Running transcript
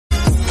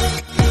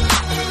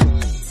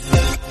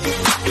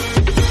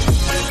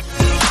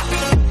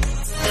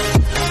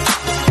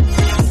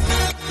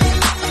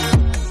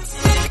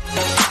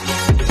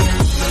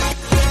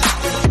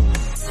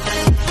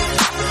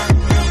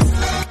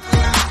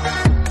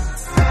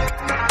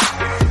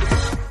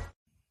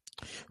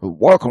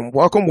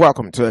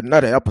Welcome to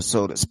another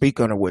episode of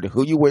Speak On It with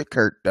Who You With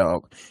Kurt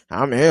Dog.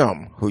 I'm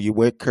him, Who You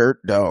With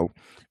Kurt Dog.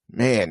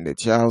 Man,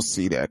 did y'all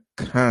see that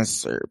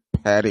concert,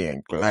 Patty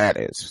and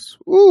Gladys?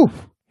 Ooh,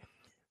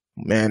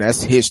 man,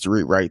 that's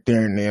history right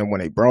there. And then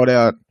when they brought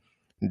out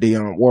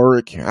Dionne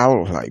Warwick, I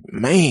was like,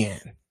 man,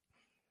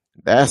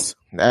 that's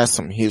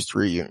some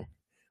history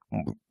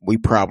we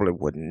probably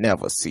would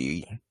never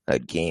see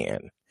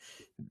again.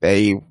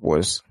 They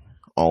was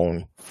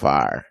on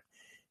fire.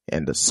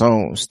 And the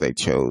songs they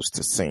chose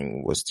to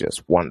sing was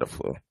just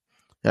wonderful.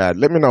 Let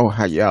me know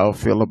how y'all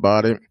feel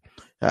about it.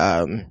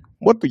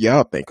 What do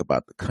y'all think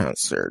about the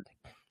concert?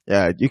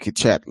 You can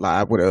chat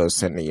live with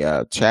us in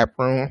the chat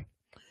room.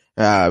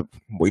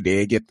 We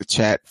did get the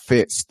chat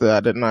fixed the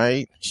other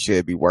night.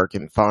 Should be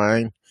working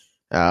fine.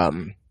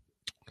 I'm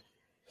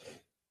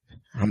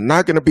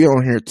not going to be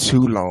on here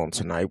too long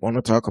tonight. Want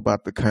to talk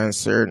about the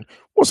concert.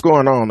 What's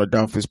going on,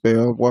 Adolphus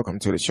Bell? Welcome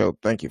to the show.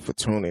 Thank you for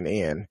tuning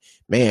in.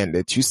 Man,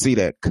 did you see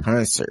that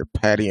concert,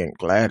 Patty and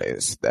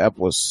Gladys? That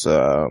was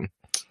a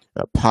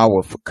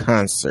powerful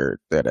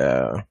concert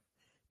that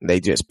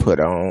they just put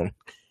on,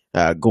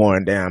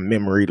 going down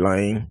memory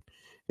lane.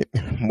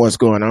 What's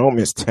going on,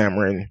 Miss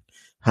Tamarin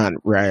Hunt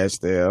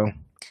Rasdale?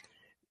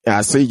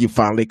 I see you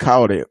finally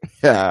caught it.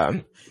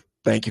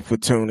 Thank you for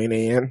tuning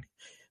in.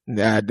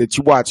 Did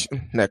you watch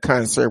that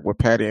concert with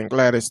Patty and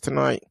Gladys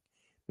tonight?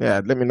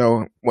 Let me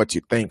know what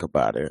you think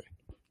about it.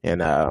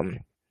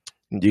 And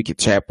you can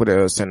chat with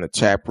us in the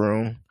chat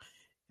room.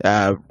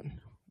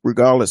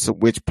 Regardless of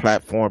which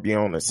platform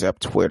you're on,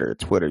 except Twitter.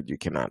 Twitter, you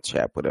cannot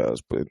chat with us,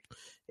 but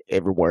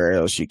everywhere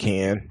else you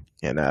can.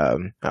 And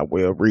I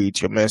will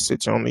read your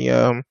message on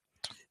the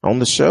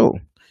show.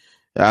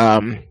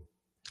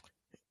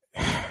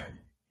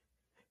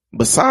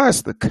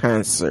 Besides the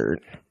concert,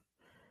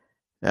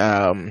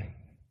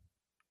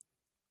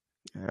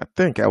 I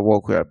think I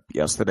woke up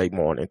yesterday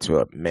morning to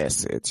a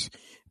message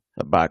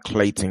about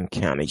Clayton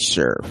County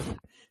Sheriff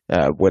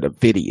with a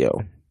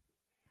video,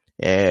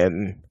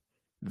 and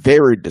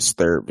very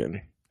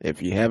disturbing.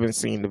 If you haven't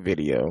seen the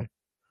video,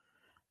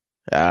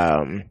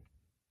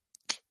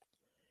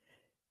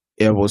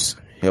 it was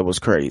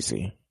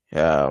crazy.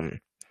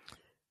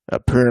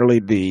 Apparently,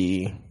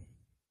 the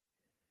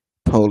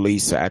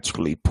police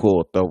actually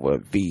pulled over a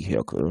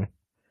vehicle,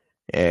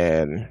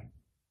 and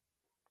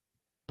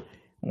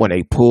when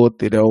they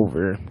pulled it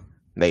over,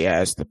 they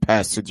asked the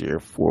passenger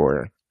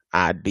for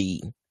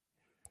ID.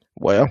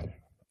 Well,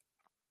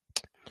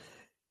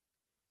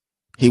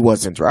 he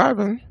wasn't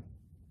driving,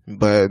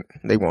 but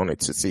they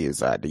wanted to see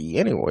his ID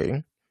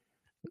anyway.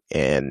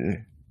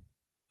 And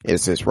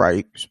it's his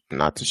right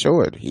not to show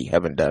it. He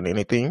haven't done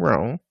anything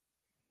wrong.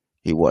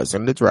 He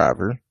wasn't the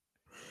driver.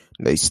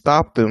 They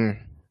stopped him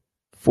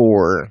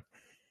for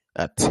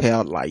a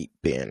tail light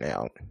being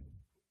out.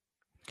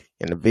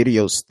 And the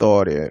video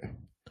started.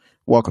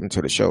 Welcome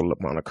to the show,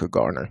 LaMonica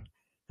Garner.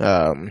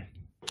 The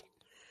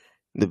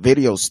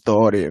video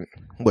started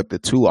with the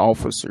two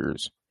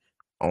officers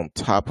on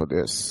top of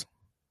this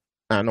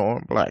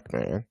unarmed black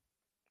man,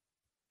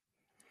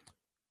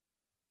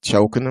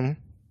 choking him,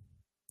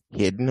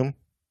 hitting him,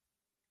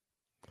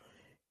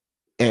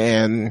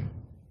 and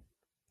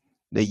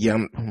the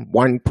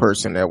one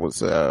person that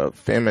was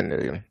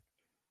feminine,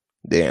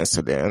 the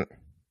incident,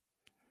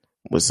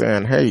 was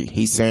saying, "Hey,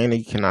 he's saying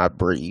he cannot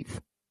breathe.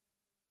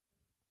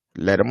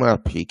 Let him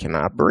up. He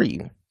cannot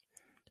breathe."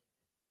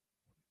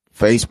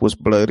 Face was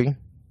bloody.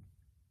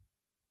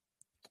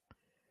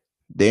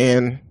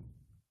 Then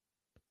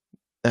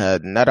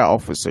another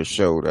officer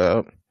showed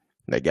up.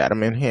 They got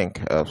him in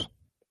handcuffs,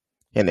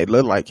 and it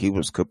looked like he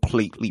was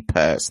completely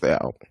passed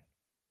out.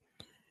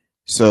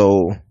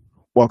 So,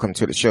 welcome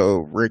to the show,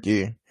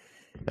 Ricky,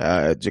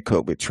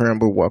 Jacoby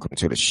Trimble. Welcome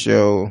to the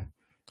show,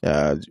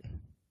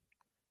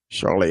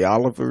 Charlie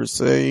Oliver.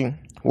 Say,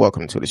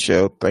 welcome to the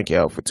show. Thank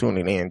y'all for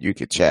tuning in. You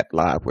can chat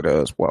live with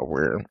us while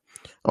we're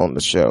on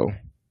the show.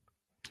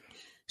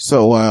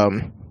 So,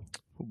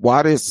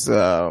 while this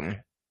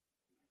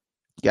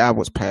guy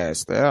was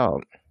passed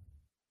out,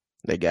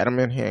 they got him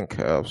in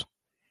handcuffs,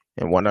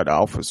 and one of the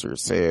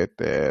officers said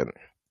that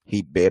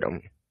he bit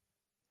him.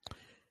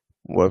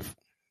 Well,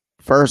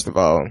 first of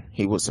all,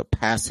 he was a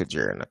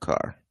passenger in the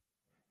car.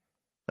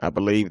 I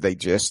believe they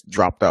just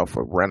dropped off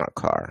a rental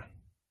car.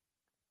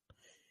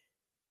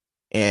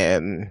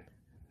 And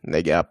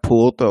they got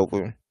pulled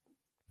over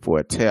for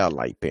a tail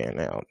light being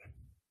out.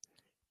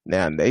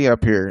 Now, they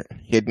up here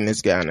hitting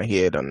this guy in the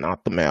head and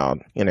knocked him out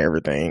and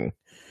everything.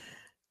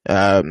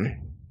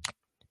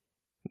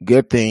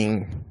 Good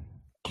thing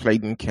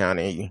Clayton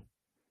County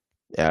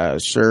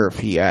Sheriff,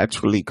 he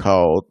actually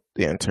called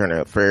the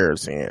Internal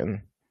Affairs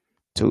in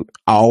to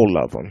all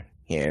of them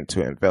and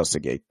to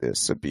investigate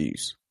this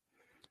abuse.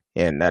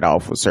 And that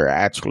officer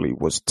actually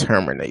was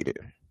terminated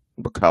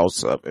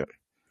because of it.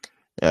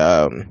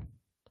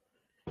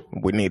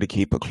 We need to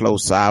keep a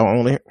close eye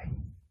on it,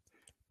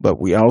 but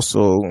we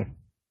also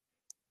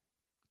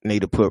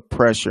need to put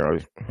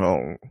pressure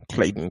on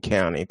Clayton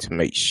County to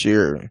make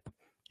sure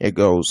it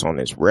goes on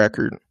his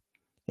record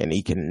and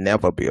he can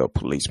never be a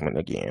policeman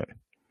again.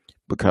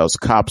 because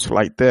cops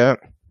like that,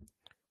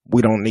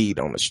 we don't need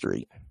on the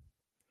street.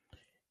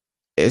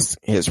 It's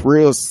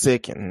real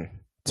sickening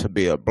to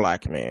be a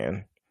black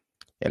man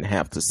and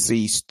have to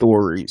see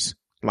stories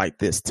like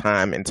this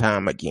time and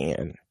time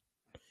again.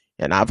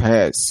 And I've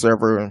had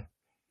several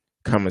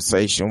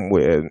conversations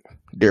with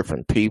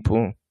different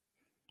people,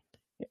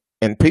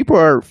 and people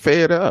are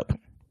fed up.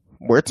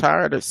 We're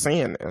tired of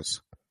seeing this.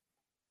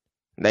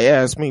 They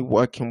ask me,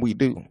 what can we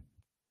do?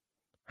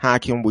 How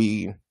can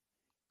we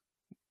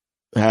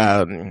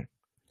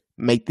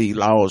make the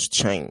laws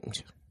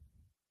change?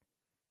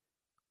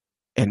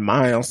 And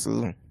my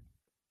answer,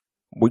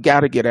 we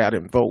got to get out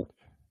and vote.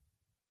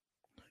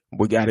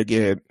 We got to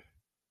get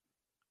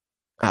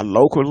our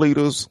local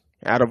leaders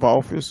out of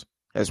office,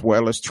 as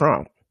well as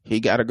Trump.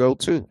 He got to go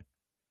too.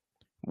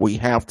 We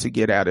have to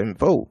get out and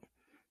vote.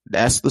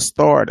 That's the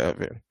start of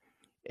it.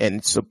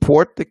 And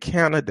support the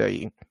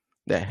candidate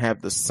that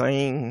have the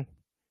same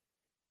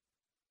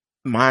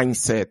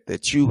mindset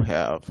that you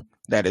have,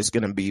 that is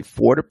going to be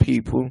for the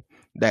people,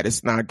 that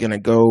is not going to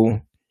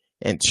go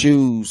and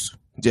choose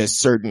just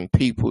certain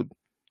people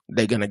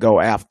they're going to go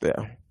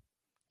after.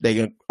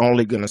 They're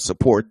only going to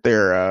support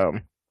their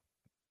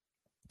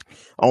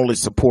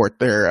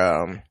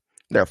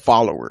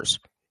followers.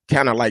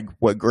 Kind of like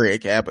what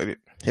Greg Abbott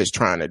is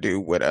trying to do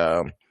with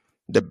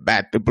the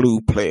Back the Blue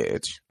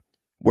pledge,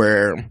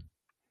 where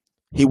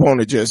he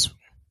want to just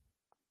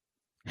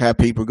have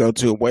people go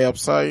to a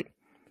website,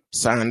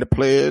 sign the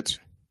pledge.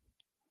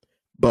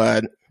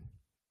 But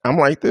I'm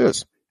like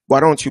this.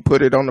 Why don't you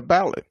put it on the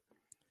ballot?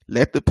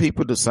 Let the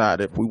people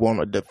decide if we want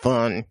to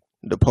defund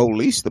the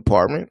police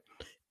department.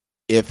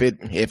 If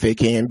it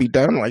can be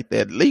done like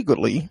that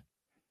legally,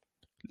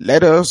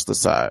 let us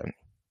decide.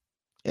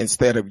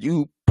 Instead of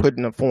you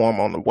putting a form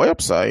on the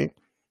website,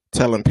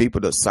 telling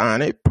people to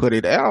sign it, put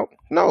it out.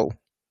 No,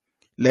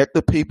 let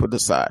the people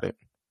decide it.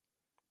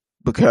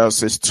 Because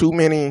there's too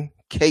many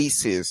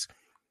cases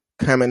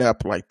coming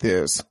up like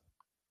this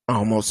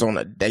almost on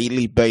a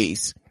daily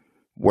basis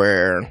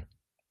where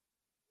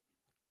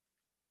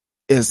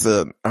it's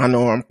an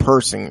unarmed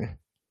person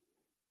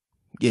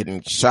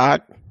getting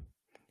shot,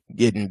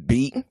 getting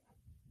beat.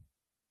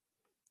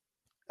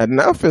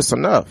 Enough is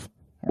enough.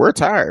 We're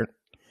tired.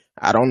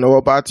 I don't know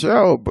about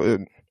y'all,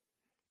 but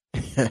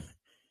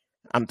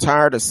I'm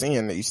tired of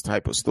seeing these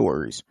type of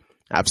stories.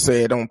 I've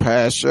said on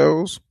past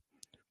shows,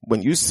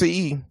 when you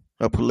see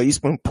a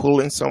policeman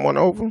pulling someone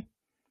over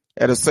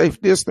at a safe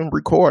distance,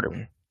 record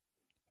him.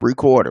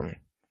 Record him.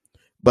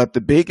 But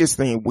the biggest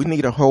thing, we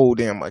need to hold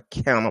them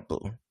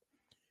accountable.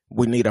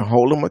 We need to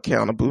hold them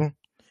accountable.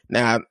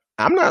 Now,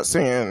 I'm not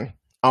saying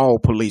all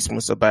policemen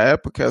are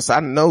bad, because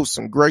I know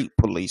some great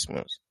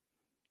policemen.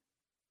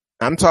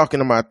 I'm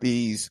talking about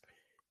these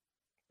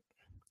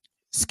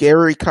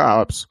scary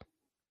cops.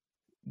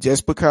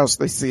 Just because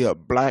they see a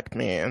black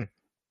man,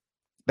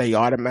 they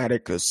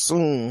automatically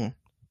assume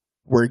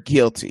we're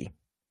guilty.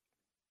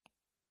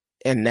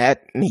 And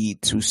that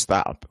need to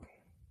stop.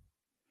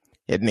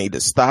 It need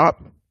to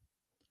stop,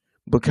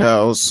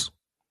 because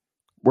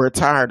we're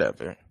tired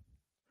of it.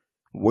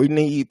 We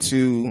need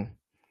to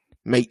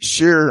make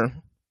sure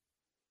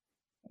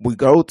we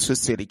go to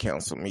city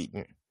council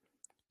meeting,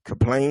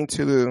 complain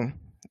to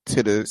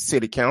the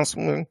city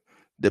councilman,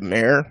 the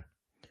mayor,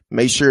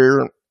 make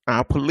sure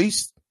our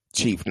police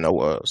chief know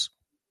us,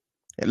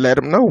 and let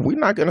them know we're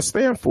not going to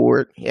stand for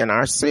it in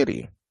our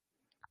city.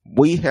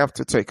 We have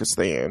to take a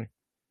stand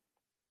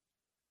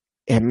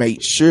and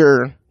make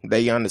sure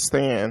they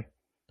understand,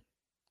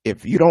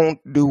 if you don't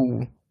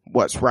do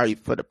what's right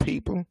for the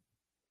people,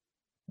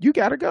 you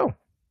got to go.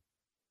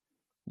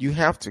 You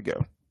have to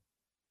go.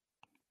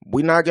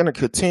 We're not going to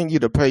continue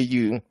to pay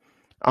you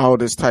all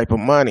this type of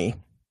money,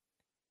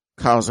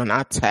 causing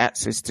our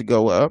taxes to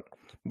go up,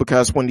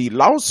 because when these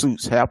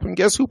lawsuits happen,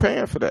 guess who's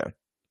paying for that?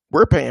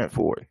 We're paying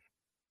for it.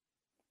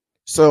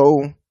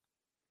 So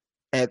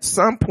at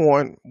some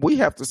point, we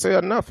have to say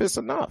enough is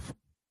enough.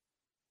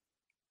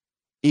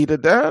 Either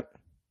that,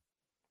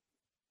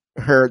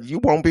 or you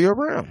won't be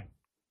around.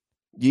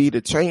 You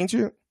either change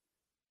it,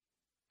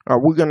 or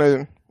we're going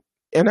to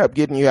end up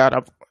getting you out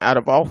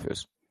of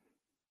office.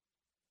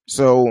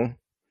 So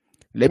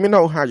let me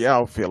know how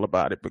y'all feel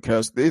about it,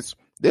 because this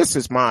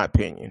is my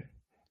opinion.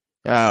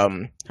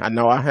 I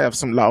know I have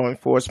some law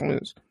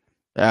enforcement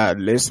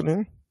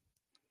listening.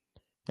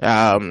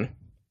 Let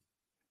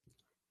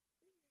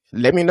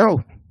me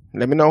know.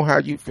 Let me know how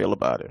you feel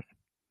about it.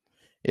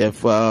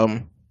 If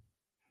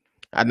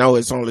I know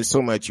it's only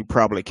so much you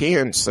probably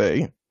can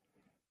say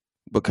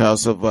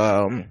because of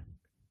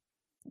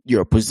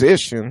your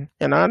position,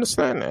 and I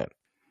understand that.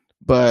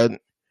 But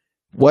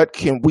what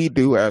can we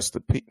do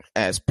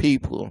as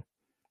people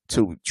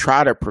to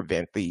try to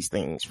prevent these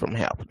things from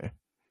happening?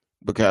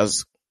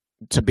 Because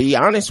to be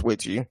honest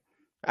with you,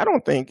 I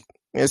don't think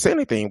there's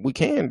anything we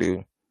can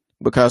do,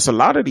 because a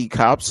lot of these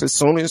cops, as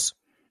soon as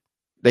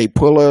they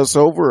pull us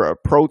over or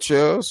approach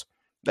us,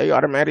 they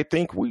automatically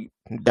think we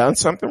done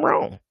something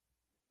wrong.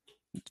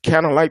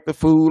 Kind of like the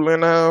fool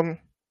in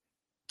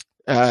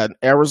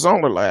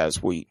Arizona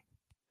last week.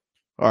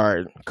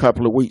 or a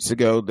couple of weeks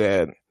ago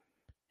that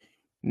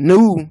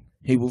knew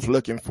he was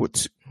looking for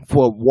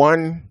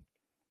one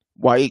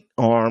white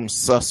armed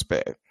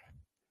suspect,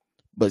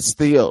 but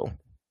still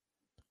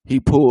he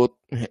pulled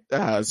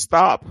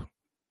stop,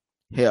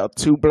 held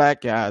two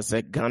black guys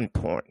at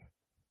gunpoint.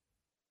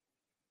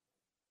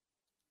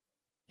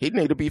 He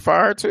need to be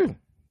fired too.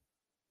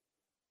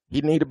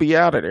 He need to be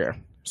out of there.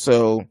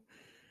 So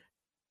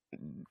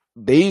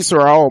these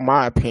are all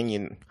my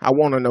opinion. I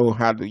want to know,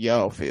 how do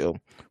y'all feel?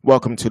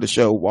 Welcome to the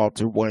show,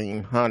 Walter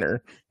Wayne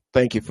Hunter.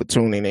 Thank you for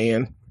tuning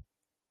in.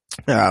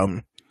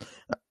 I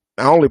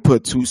only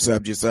put 2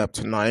 subjects up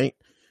tonight,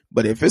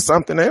 but if it's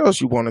something else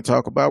you want to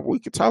talk about, we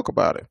could talk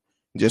about it.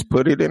 Just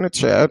put it in the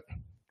chat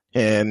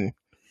and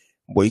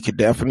we could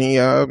definitely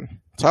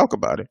talk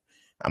about it.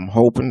 I'm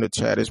hoping the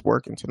chat is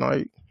working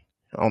tonight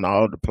on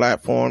all the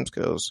platforms,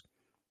 because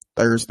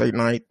Thursday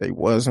night they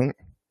wasn't.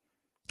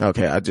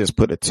 Okay, I just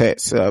put a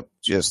text up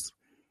just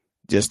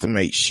to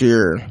make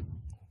sure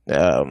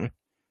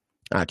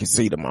I can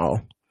see them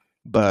all.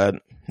 But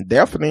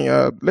definitely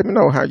let me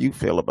know how you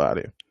feel about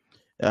it.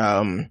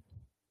 The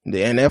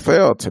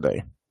NFL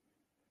today,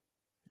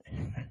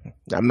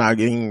 I'm not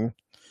getting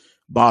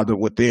bothered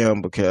with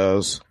them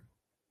because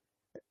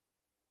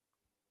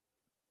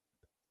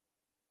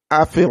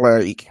I feel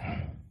like,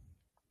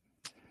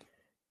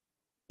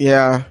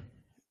 yeah,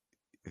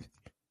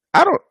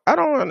 I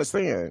don't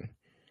understand.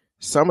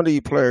 Some of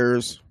these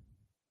players,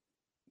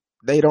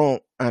 they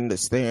don't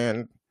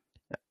understand.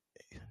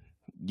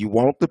 You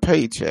want the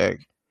paycheck,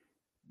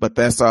 but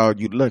that's all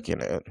you're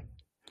looking at.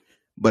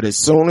 But as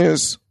soon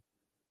as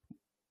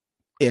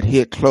it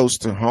hit close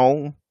to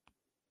home,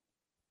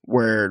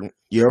 where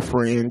your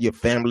friend, your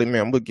family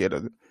member get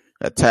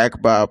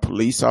attacked by a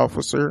police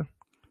officer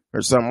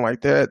or something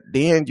like that,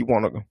 then you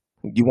want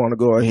to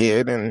go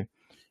ahead and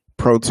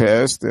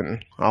protest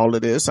and all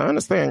of this. I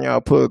understand y'all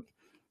put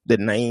the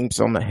names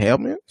on the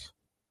helmets,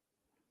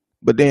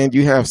 but then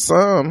you have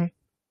some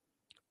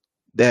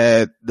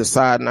that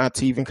decide not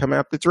to even come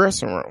out the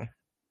dressing room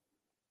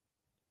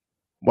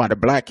while the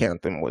Black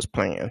Anthem was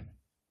playing.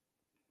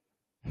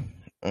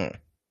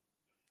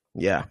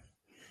 Yeah.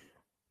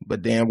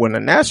 But then when the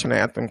national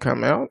anthem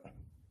come out,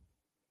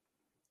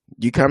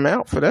 you come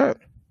out for that.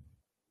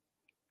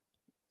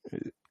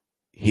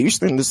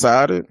 Houston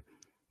decided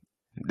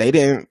they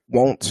didn't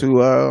want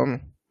to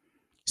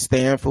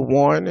stand for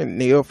one and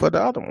kneel for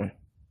the other one.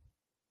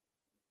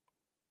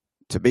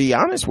 To be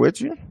honest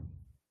with you,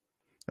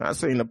 I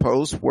seen a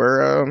post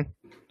where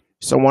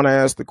someone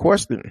asked the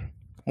question,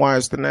 why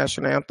is the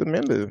national anthem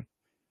in the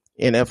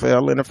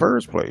NFL in the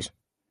first place?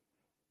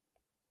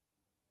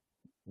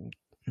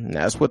 And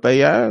that's what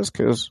they asked,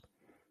 because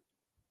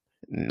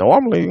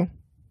normally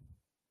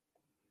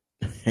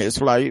it's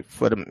like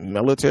for the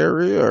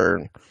military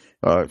or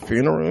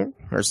funeral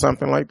or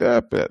something like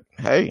that. But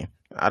hey,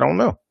 I don't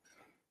know.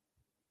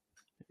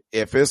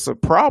 If it's a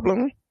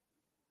problem,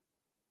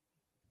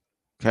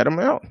 cut them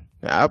out.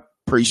 I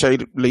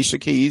appreciate Alicia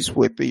Keys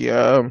with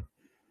the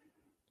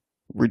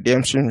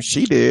redemption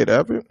she did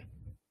of it,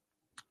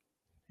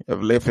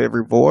 of Lift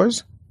Every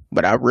Voice.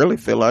 But I really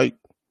feel like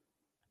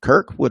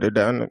Kirk would have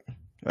done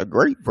a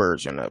great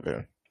version of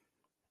it.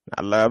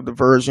 I love the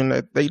version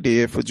that they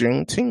did for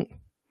Juneteenth.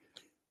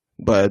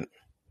 But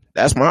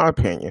that's my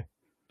opinion.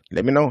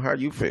 Let me know how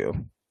you feel.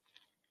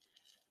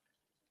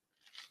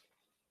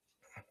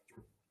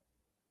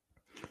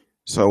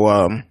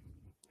 So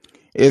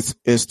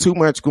it's too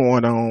much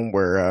going on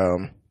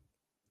where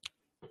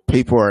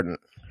people are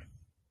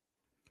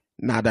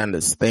not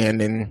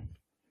understanding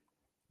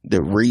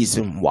the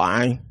reason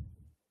why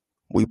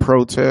we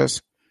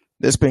protest.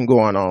 This been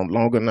going on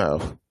long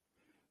enough.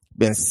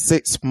 Been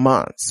 6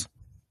 months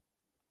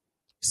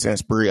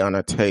since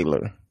Breonna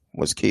Taylor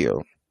was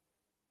killed.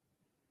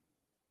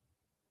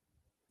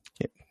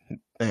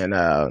 And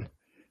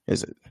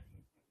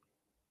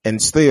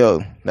and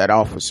still that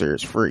officer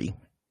is free.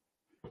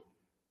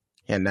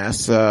 And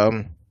that's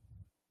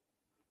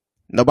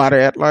nobody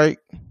act like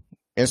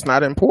it's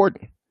not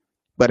important.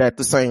 But at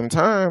the same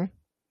time,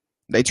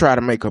 they try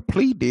to make a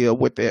plea deal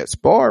with that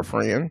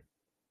boyfriend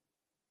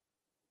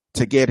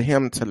to get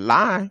him to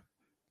lie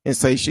and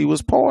say she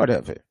was part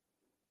of it.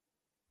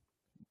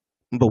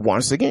 But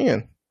once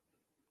again,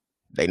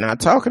 they're not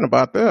talking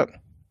about that.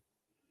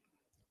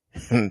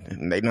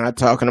 They're not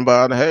talking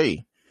about,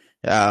 hey,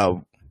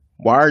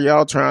 why are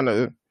y'all trying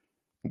to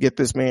get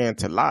this man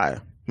to lie,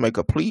 make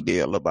a plea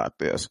deal about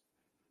this?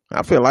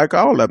 I feel like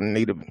all of them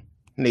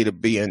need to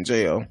be in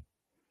jail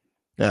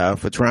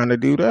for trying to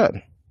do that.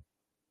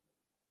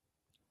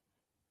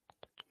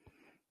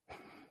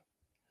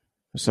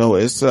 So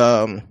it's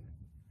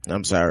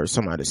I'm sorry,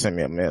 somebody sent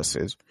me a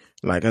message.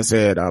 Like I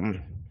said,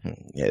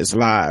 it's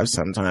live.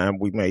 Sometimes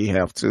we may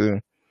have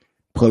to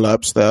pull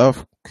up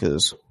stuff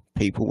because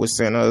people would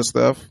send us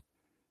stuff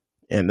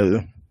in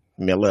the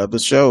middle of the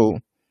show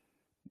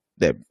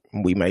that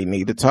we may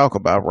need to talk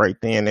about right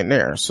then and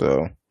there.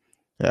 So,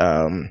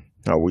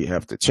 or we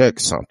have to check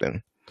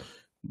something.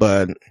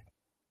 But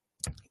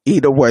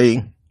either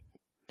way,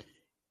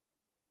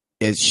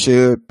 it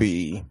should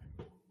be,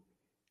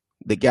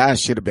 the guy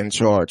should have been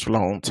charged a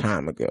long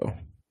time ago.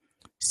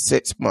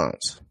 6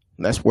 months.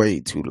 That's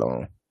way too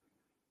long.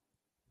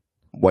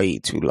 Way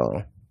too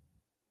long.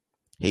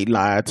 He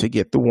lied to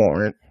get the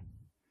warrant.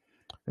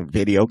 The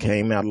video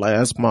came out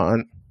last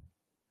month.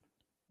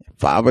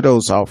 5 of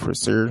those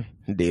officers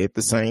did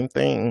the same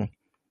thing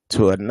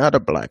to another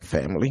black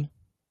family.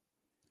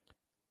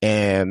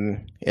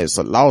 And it's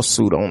a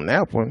lawsuit on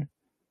that one.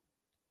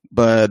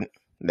 But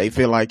they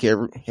feel like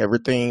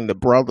everything the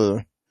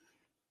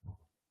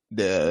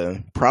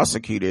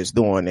prosecutor is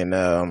doing in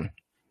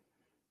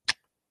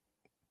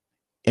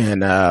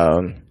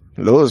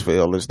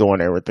Louisville is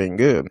doing everything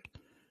good.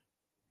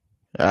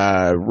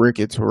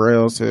 Ricky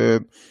Terrell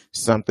said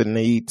something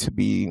need to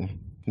be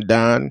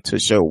done to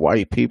show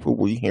white people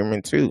we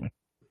human too.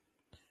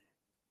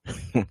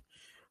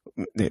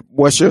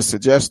 What's your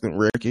suggestion,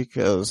 Ricky?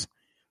 Because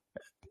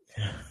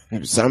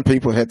some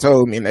people had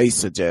told me they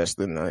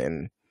suggested,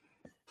 and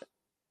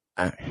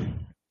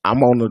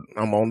I'm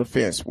on the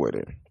fence with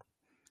it.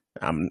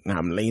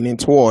 I'm leaning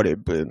toward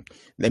it, but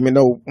let me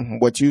know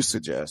what you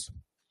suggest.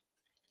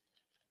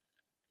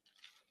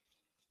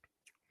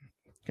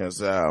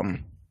 Because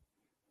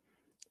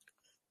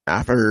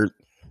I've heard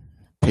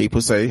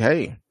people say,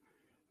 hey,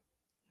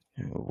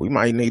 we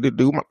might need to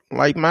do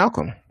like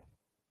Malcolm.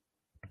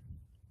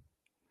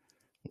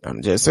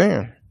 I'm just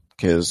saying,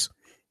 because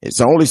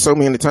it's only so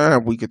many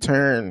times we could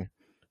turn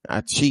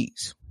our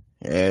cheeks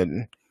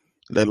and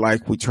look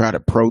like we try to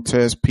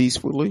protest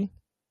peacefully.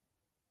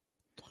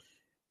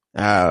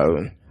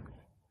 That's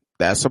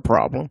a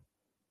problem.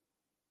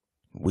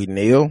 We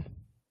kneel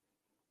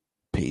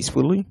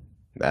peacefully.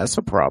 That's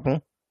a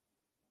problem.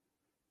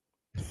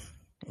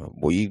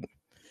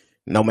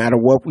 No matter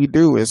what we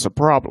do, it's a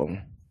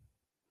problem.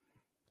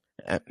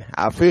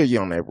 I feel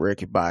you on that,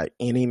 Ricky, by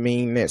any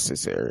means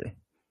necessary.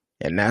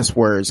 And that's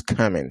where it's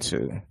coming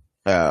to.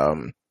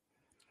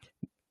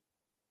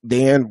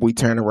 Then we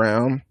turn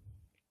around.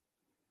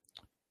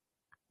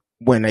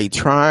 When they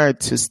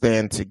tried to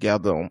stand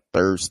together on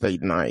Thursday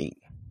night,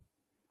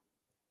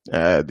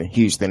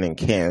 Houston and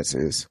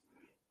Kansas,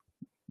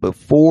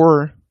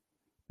 before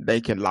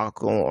they could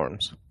lock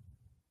arms,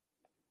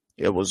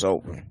 it was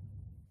over.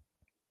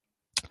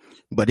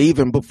 But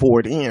even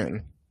before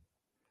then,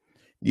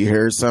 you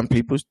heard some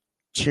people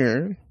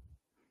cheering.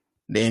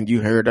 Then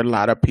you heard a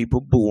lot of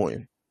people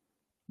booing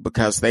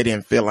because they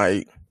didn't feel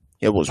like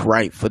it was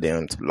right for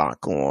them to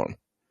lock on,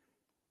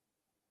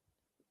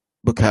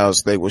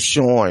 because they were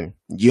showing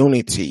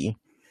unity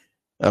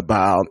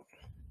about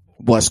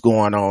what's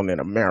going on in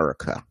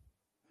America.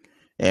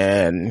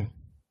 And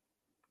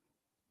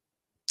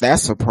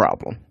that's a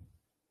problem.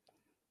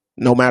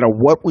 No matter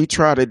what we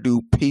try to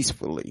do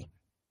peacefully,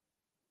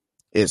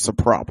 it's a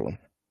problem.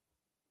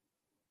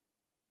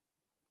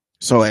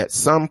 So at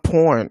some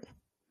point,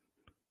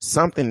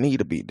 something need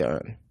to be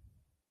done.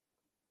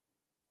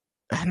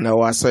 I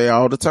know I say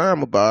all the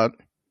time about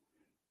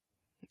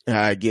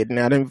getting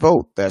out and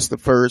vote. That's the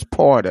first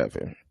part of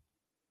it.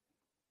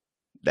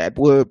 That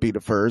would be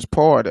the first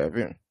part of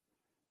it.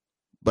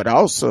 But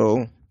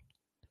also,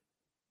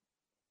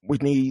 we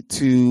need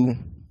to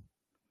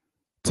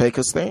take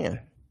a stand.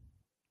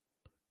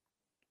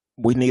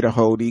 We need to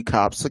hold these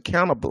cops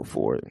accountable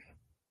for it,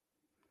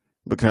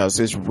 because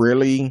it's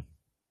really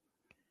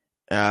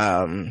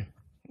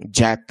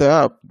jacked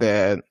up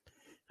that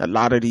a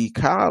lot of these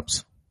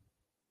cops,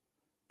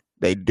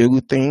 they do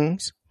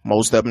things.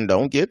 Most of them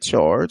don't get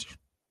charged.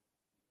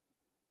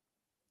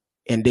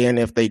 And then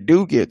if they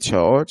do get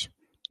charged,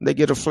 they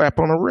get a slap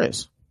on the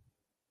wrist.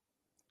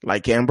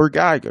 Like Amber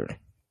Geiger,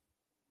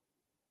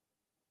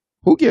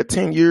 who get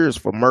 10 years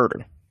for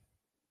murder.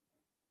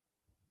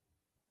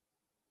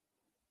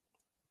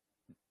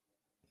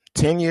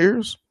 10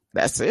 years?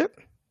 That's it?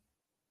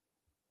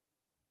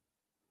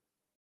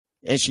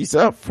 And she's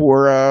up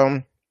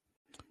for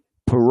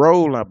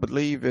parole, I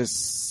believe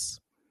it's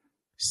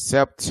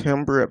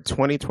September of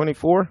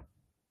 2024.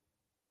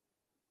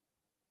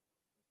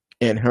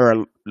 And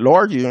her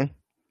lawyer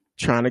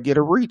trying to get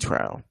a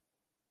retrial.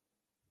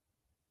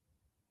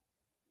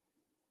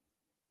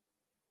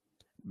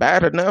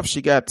 Bad enough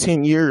she got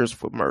 10 years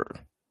for murder.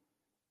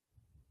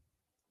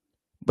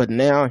 But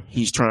now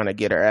he's trying to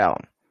get her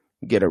out,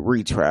 get a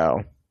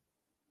retrial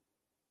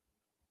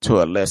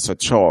to a lesser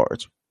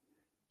charge.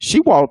 She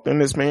walked in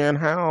this man's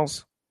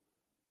house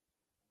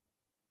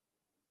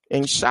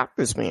and shot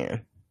this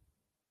man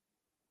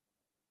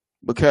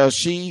because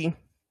she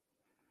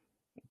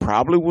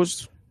probably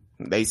was,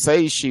 they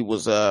say she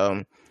was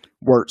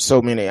worked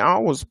so many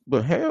hours,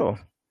 but hell,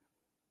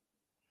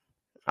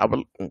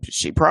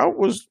 she probably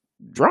was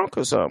drunk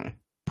or something.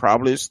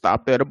 Probably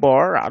stopped at a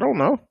bar. I don't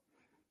know.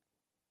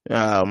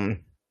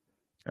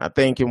 I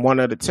think in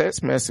one of the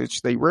text messages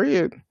they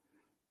read,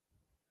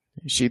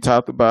 she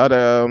talked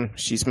about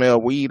she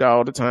smelled weed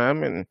all the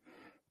time, and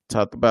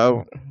talked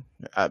about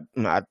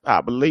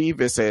I believe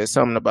it said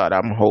something about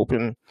I'm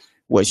hoping,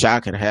 wish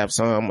I could have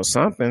some or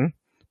something.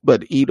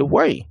 But either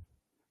way,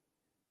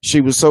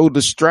 she was so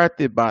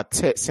distracted by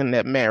texting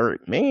that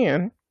married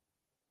man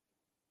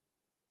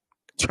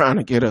trying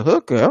to get a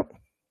hookup.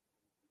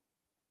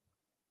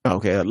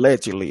 Okay,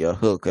 allegedly a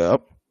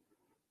hookup,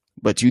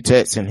 but you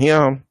texting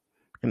him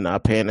and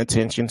not paying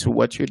attention to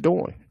what you're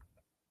doing.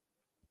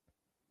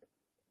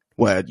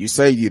 Well, you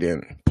say you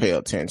didn't pay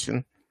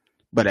attention,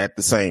 but at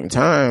the same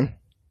time,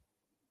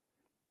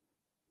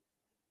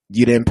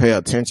 you didn't pay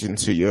attention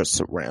to your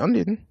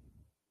surrounding.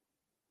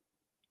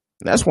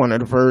 That's one of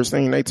the first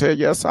things they tell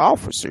you as an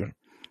officer.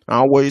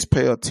 Always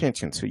pay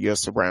attention to your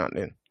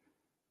surrounding,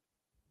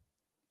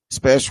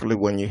 especially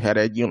when you had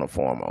that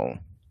uniform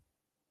on.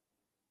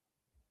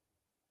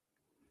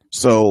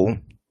 So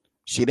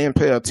she didn't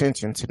pay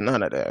attention to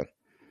none of that.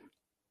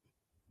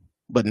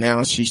 But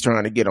now she's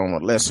trying to get on a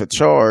lesser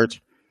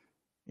charge,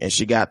 and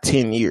she got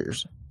 10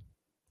 years.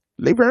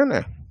 Leave her in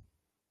there.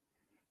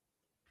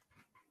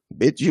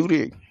 Bitch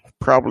Judy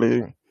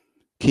probably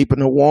keeping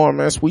her warm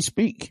as we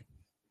speak.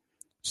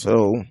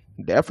 So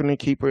definitely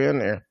keep her in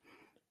there.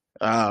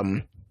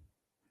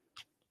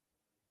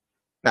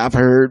 I've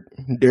heard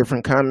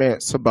different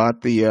comments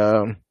about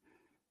the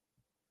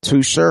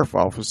 2 sheriff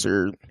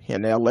officers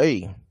in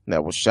LA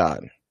that was shot.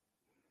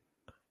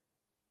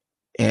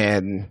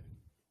 And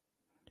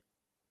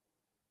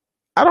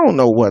I don't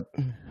know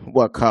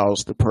what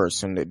caused the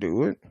person to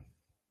do it.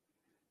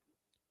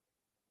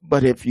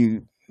 But if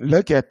you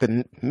look at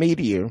the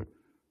media,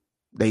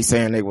 they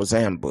saying it was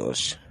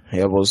ambush.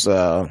 It was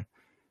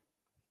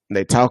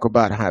they talk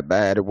about how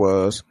bad it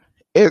was.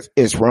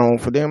 It's wrong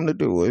for them to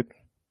do it.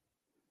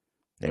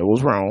 It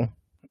was wrong.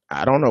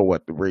 I don't know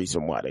what the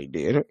reason why they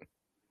did it.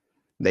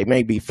 They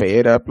may be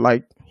fed up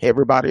like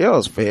everybody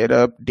else, fed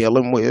up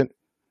dealing with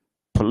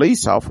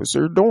police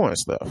officers doing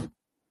stuff.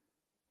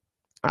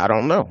 I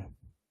don't know.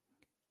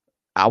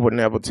 I would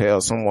never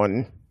tell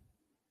someone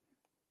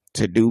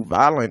to do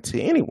violence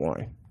to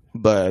anyone,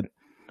 but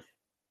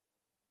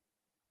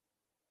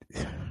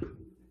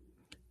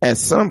at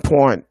some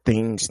point,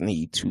 things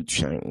need to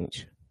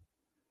change.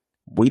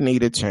 We need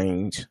to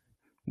change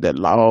the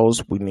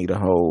laws. We need to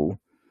hold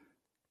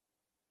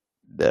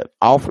the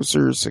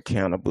officers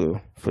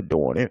accountable for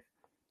doing it,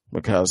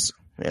 because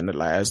in the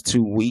last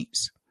 2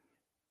 weeks,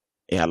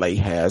 LA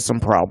has some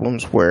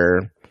problems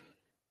where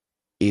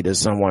either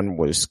someone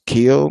was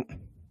killed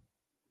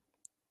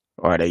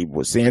or they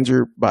was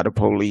injured by the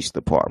police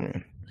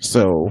department.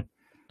 So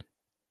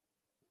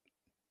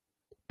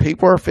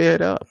people are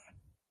fed up.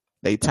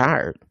 They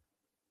tired.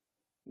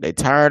 They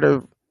tired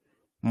of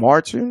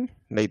marching.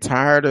 They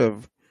tired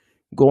of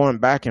going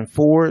back and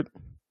forth,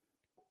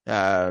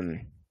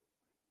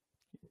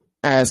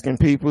 asking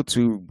people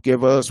to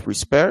give us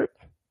respect.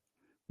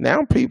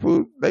 Now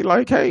people, they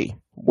like, hey,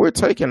 we're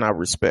taking our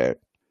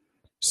respect.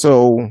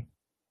 So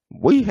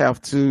we have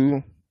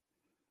to,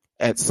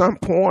 at some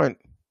point,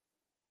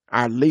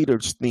 our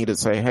leaders need to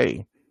say,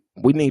 hey,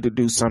 we need to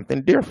do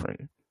something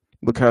different.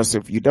 Because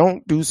if you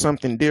don't do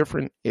something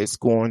different, it's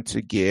going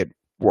to get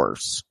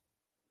worse.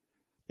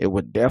 It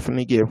would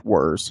definitely get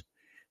worse.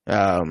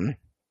 The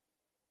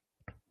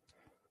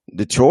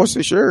choice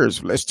is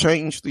yours. Let's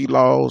change the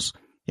laws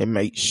and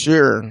make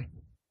sure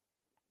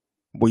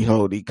we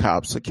hold the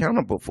cops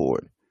accountable for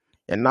it.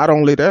 And not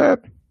only that,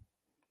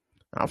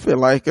 I feel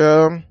like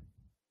some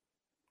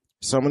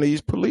of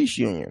these police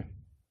unions,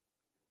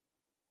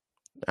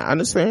 I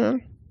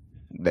understand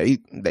they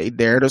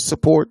dare to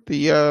support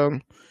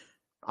the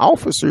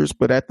officers,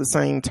 but at the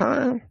same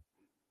time,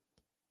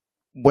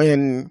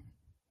 when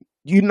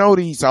you know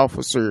these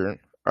officers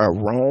are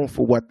wrong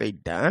for what they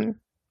done,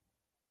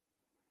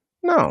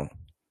 no,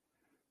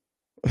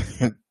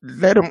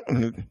 let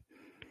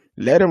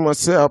them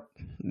accept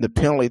the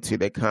penalty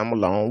that come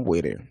along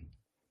with it,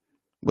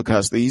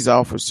 because these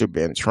officers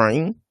been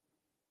trained.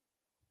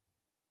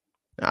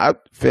 I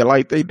feel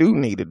like they do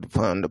need to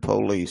defund the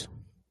police.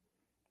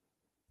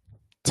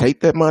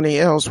 Take that money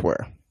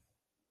elsewhere.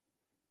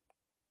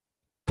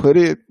 Put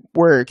it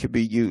where it could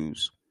be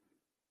used.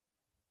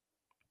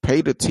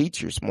 Pay the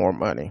teachers more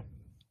money.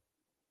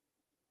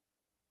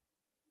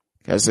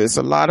 Because there's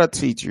a lot of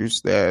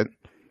teachers that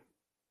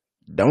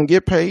don't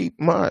get paid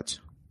much.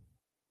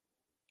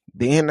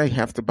 Then they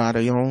have to buy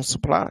their own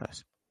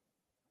supplies.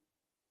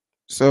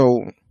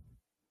 So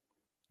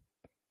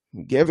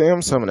give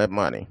them some of that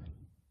money.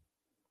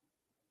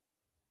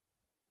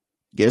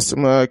 Get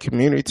some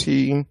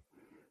community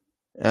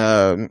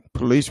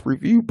police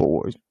review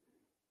boards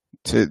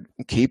to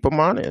keep them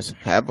honest.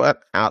 Have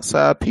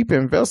outside people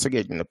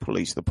investigating the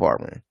police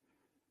department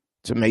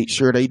to make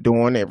sure they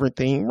doing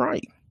everything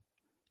right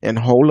and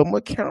hold them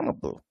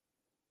accountable.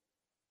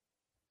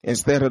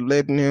 Instead of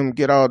letting them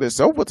get all this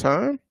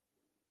overtime,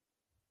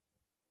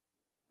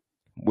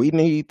 we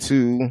need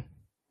to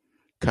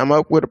come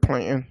up with a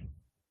plan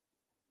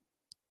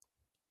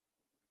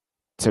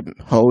to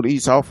hold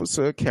these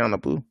officers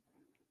accountable,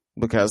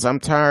 because I'm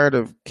tired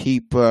of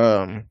keep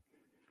hearing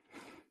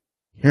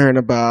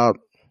about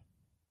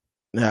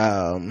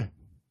the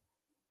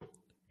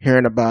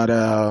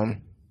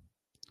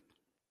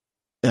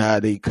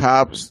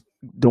cops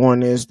doing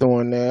this,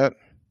 doing that.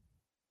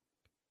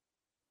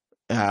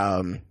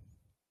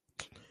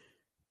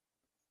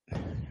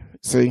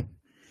 See,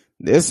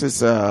 This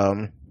is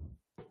I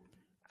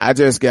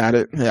just got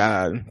it.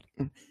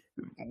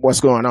 What's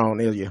going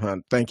on, Ilya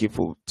Hunt? Thank you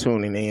for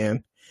tuning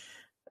in.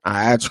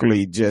 I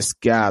actually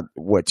just got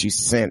what you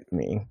sent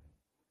me,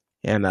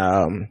 and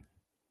I'm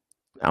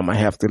gonna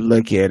have to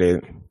look at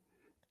it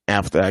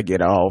after I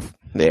get off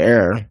the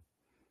air.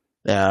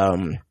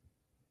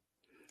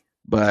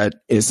 But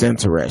it's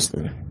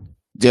interesting.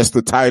 Just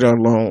the title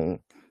alone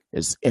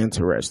is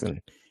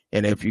interesting,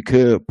 and if you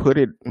could put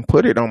it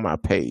on my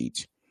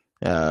page,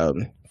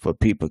 for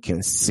people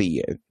can see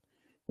it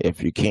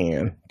if you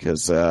can,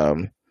 because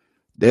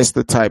that's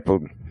the type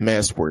of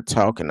mess we're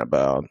talking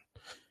about.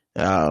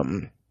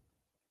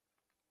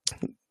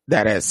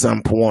 That at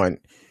some point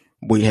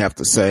we have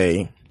to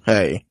say,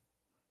 hey,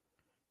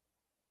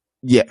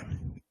 yeah,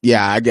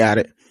 I got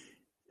it.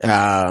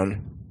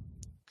 I'm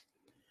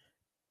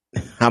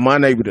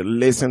unable to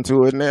listen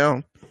to it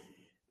now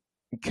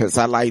because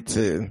I like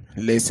to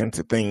listen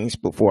to things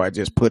before I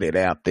just put it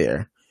out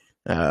there.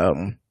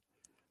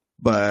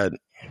 But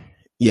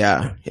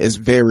yeah, it's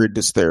very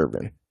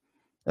disturbing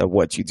of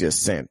what you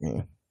just sent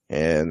me.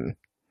 And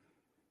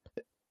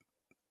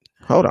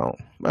hold on.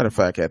 Matter of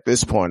fact, at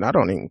this point, I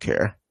don't even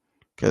care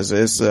because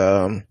it's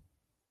one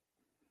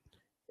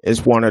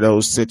of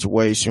those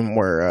situations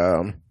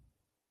where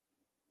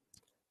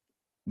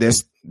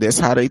this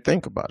how they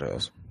think about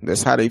us.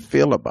 That's how they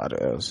feel about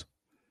us.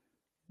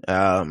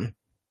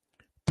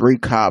 3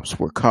 cops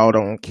were caught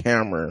on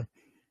camera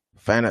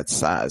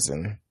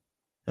fantasizing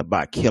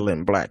about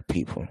killing black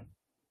people.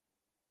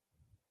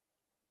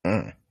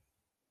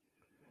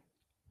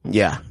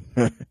 Yeah.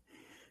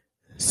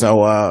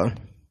 So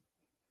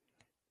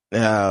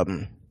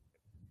I'm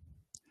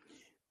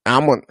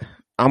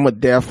gonna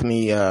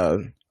definitely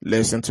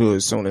listen to it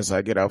as soon as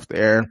I get off the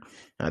air.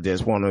 I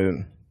just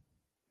want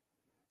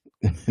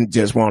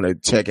to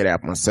check it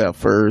out myself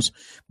first.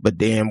 But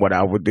then what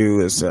I would do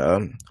is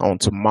on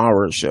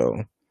tomorrow's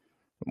show,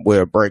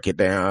 we'll break it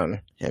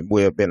down, and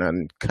we've been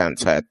in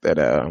contact at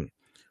a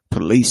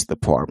police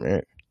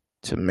department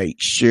to make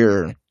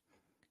sure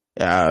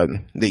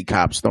the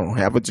cops don't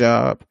have a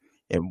job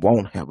and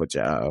won't have a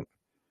job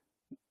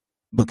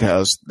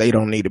because they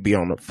don't need to be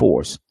on the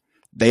force.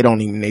 They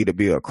don't even need to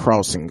be a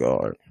crossing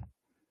guard.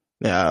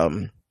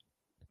 Matter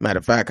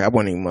of fact, I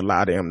wouldn't even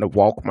allow them to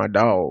walk my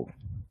dog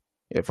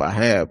if I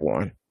had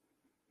one.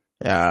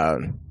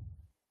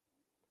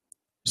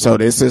 So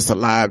this is a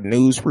live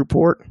news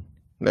report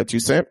that you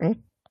sent me.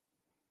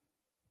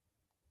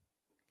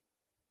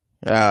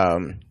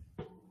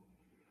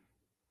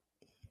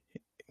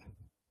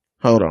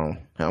 Hold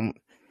on. I'm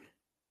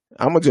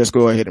gonna just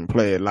go ahead and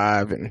play it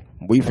live, and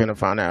we finna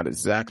find out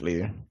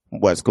exactly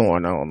what's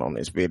going on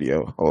this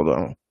video. Hold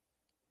on.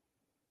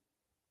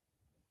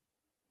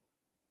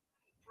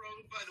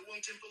 By the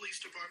Wilmington Police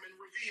Department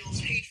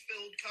reveals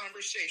hate-filled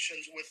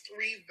conversations with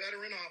 3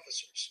 veteran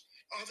officers.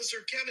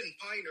 Officer Kevin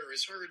Piner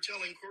is heard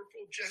telling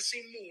Corporal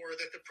Jesse Moore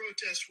that the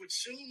protest would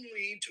soon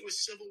lead to a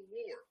civil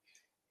war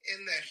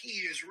and that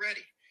he is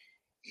ready.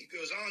 He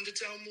goes on to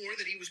tell Moore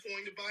that he was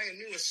going to buy a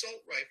new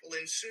assault rifle,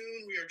 and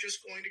soon we are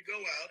just going to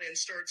go out and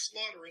start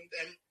slaughtering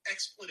them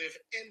expletive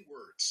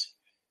N-words.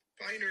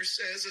 Piner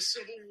says a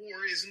civil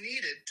war is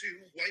needed to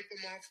wipe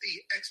them off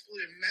the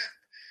expletive map.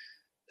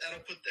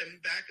 That'll put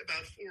them back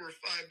about 4 or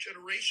 5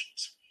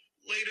 generations.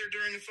 Later,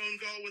 during a phone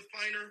call with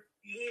Piner,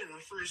 Moore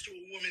refers to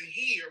a woman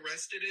he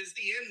arrested as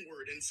the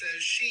N-word and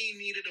says she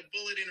needed a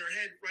bullet in her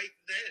head right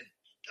then.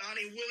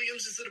 Donnie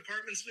Williams is the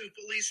department's new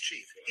police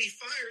chief. He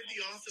fired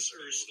the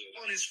officers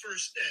on his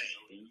first day.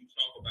 When you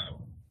talk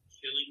about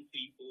killing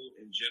people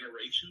in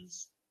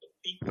generations of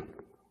people,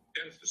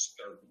 that is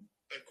disturbing.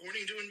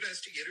 According to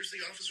investigators,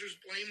 the officers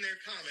blame their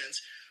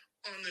comments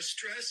on the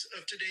stress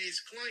of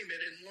today's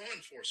climate in law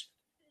enforcement.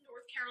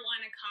 North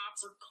Carolina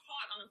cops were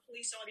caught on a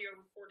police audio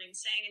recording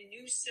saying a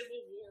new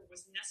civil war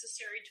was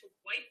necessary to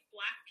wipe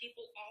black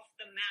people off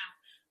the map,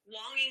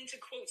 longing to,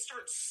 quote,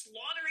 start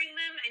slaughtering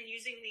them and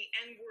using the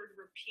N-word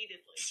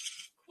repeatedly.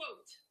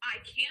 Quote,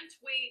 I can't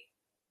wait.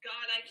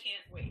 God, I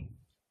can't wait.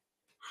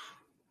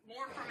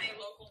 More from a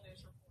local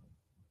news report.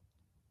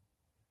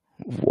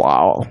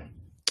 Wow.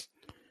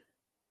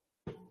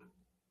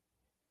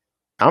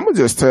 I'm going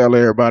to just tell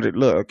everybody,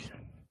 look,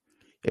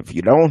 if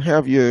you don't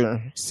have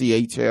your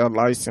CHL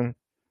license,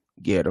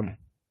 get them.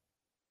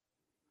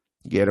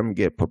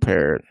 Get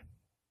prepared.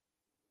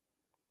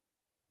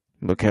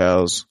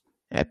 Because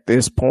at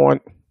this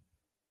point,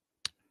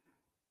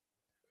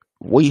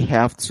 we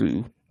have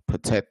to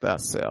protect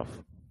ourselves.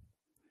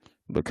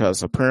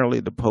 Because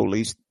apparently the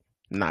police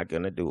not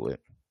going to do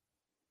it.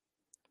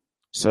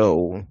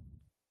 So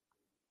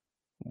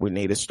we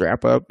need to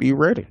strap up, be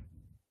ready.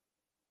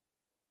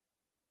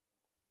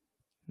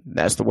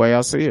 That's the way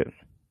I see it.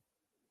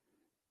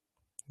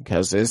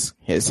 Because it's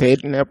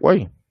heading that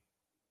way.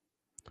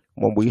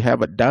 When we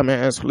have a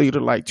dumbass leader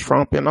like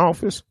Trump in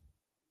office,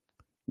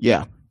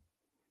 yeah,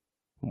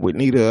 we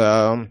need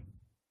to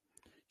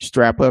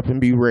strap up and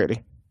be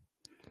ready.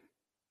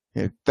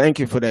 And thank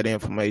you for that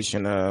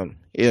information,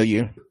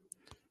 Ilya.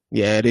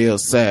 Yeah, it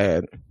is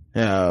sad.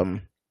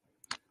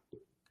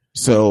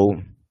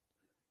 So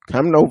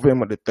come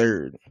November the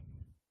 3rd,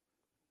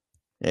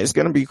 it's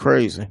going to be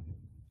crazy.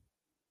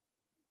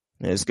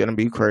 It's going to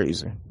be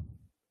crazy.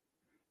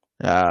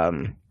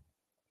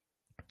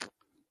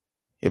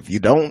 If you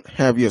don't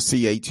have your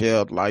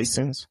CHL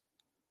license,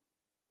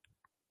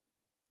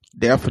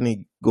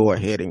 definitely go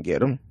ahead and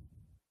get them.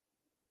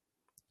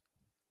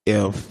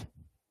 If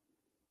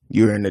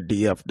you're in the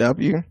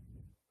DFW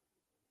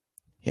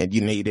and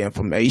you need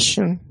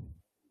information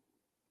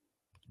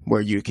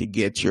where you could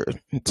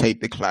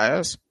take the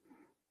class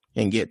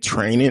and get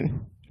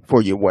training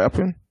for your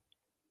weapon,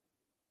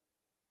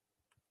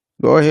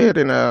 go ahead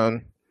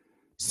and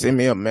send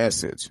me a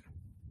message.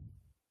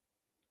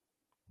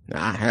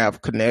 I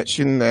have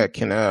connection that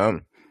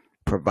can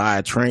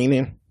provide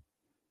training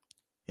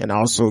and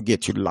also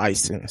get you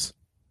licensed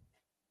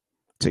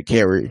to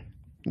carry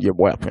your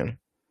weapon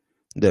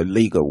the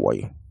legal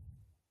way.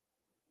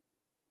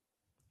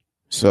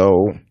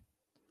 So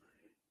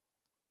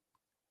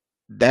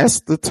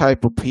that's the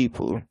type of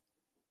people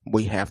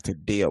we have to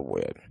deal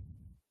with.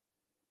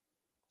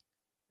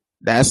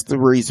 That's the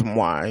reason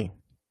why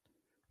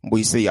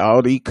we see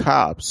all these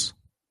cops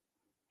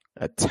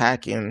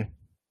attacking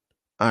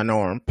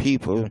unarmed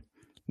people,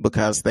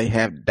 because they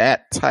have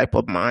that type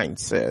of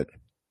mindset.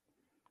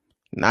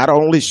 Not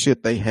only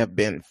should they have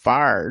been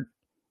fired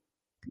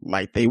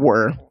like they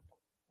were,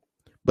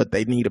 but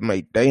they need to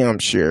make damn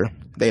sure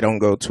they don't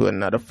go to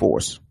another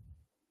force.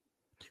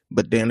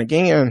 But then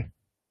again,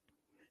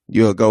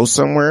 you'll go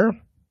somewhere,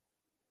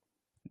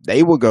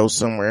 they will go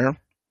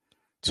somewhere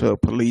to a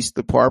police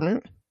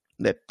department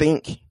that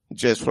think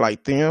just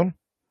like them,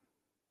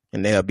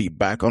 and they'll be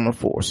back on the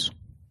force.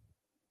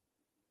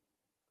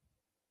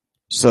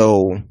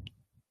 So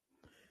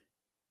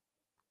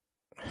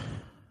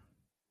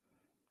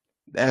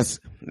that's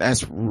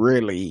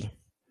really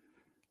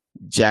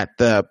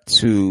jacked up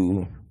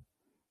to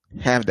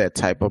have that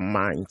type of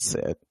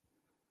mindset.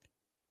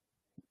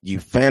 You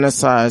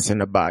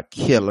fantasizing about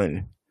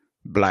killing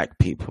black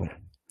people.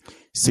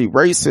 See,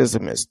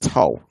 racism is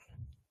taught.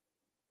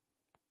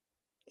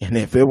 And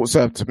if it was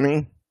up to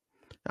me,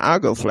 I'll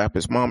go slap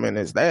his mama and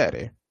his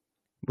daddy,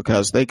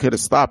 because they could have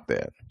stopped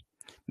that.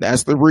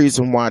 That's the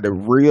reason why the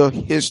real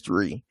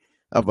history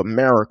of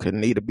America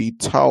need to be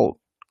taught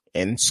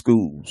in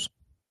schools.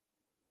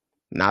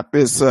 Not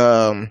this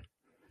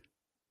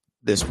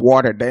this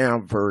watered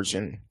down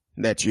version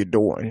that you're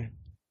doing.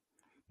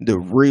 The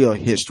real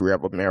history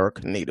of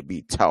America need to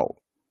be taught.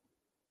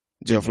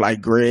 Just like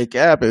Greg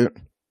Abbott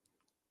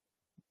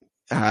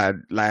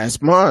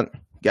last month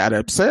got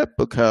upset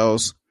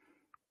because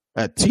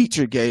a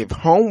teacher gave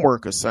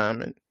homework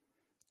assignment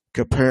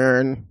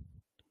comparing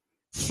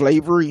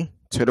slavery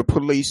to the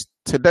police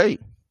today.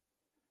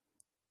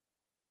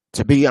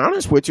 To be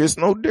honest with you, it's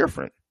no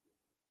different.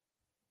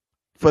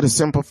 For the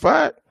simple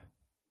fact,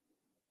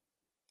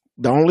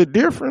 the only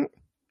difference,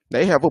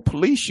 they have a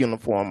police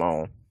uniform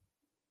on.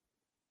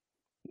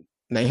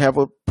 They have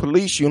a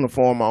police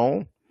uniform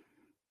on.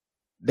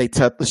 They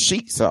took the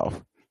sheets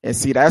off. And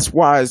see, that's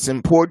why it's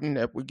important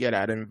that we get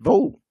out and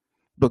vote,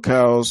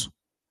 because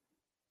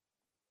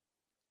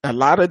a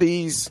lot of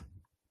these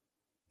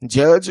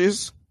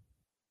judges,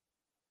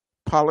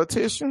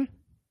 politicians,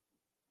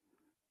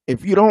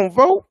 if you don't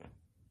vote,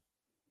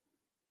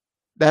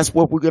 that's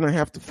what we're going to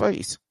have to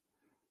face.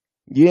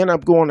 You end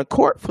up going to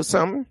court for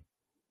something,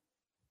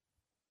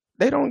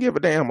 they don't give a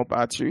damn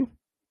about you.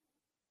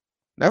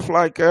 That's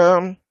like,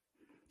 I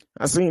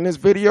seen this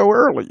video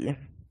earlier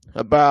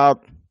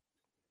about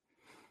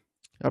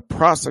a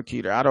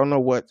prosecutor. I don't know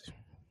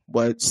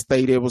what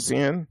state it was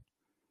in,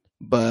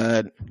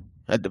 but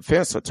a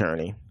defense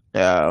attorney.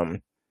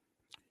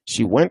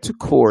 She went to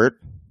court,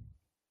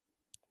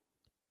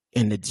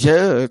 and the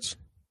judge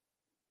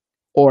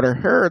ordered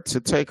her to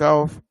take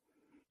off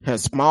her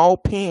small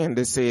pen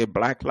that said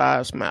Black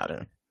Lives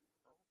Matter.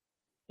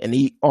 And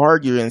he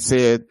argued and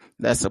said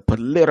that's a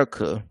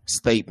political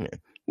statement.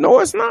 No,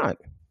 it's not.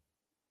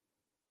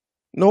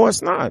 No,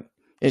 it's not.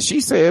 And she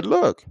said,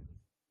 look,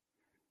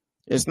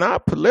 it's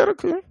not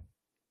political.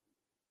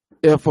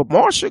 If a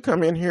marshal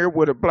come in here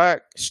with a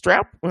black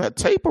strap,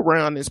 tape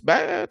around his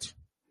badge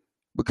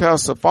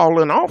because of a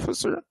fallen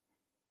officer,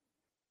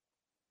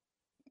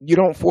 you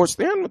don't force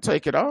them to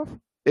take it off.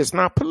 It's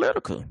not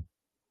political.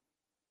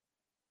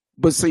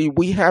 But see,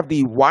 we have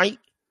the white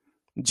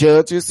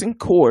judges in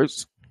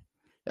courts,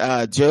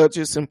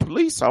 judges and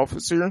police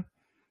officers,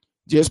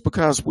 just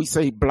because we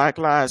say Black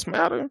Lives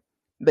Matter,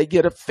 they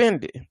get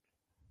offended.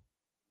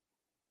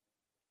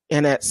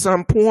 And at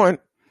some point,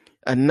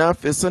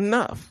 enough is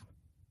enough.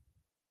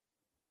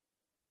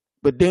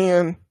 But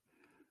then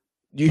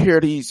you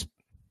hear these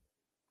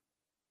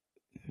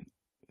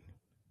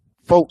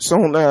folks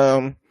on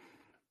the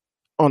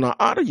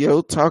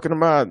audio talking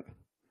about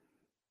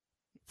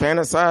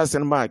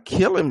fantasizing about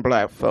killing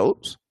black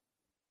folks.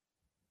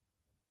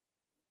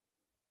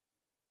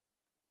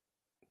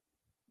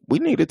 We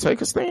need to take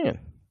a stand.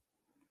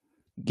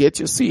 Get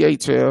your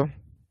CHL.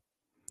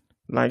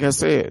 Like I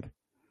said,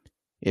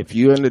 if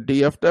you're in the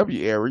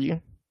DFW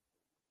area,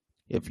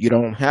 if you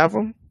don't have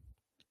them,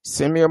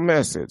 send me a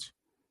message.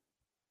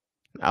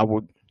 I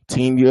will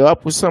team you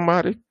up with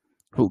somebody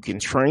who can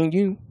train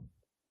you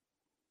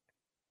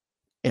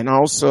and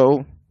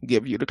also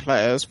give you the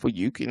class for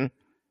you can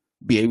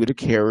be able to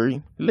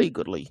carry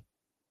legally.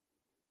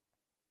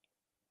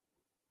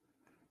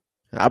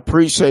 I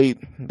appreciate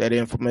that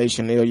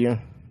information,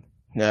 Ilya.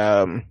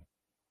 Yeah,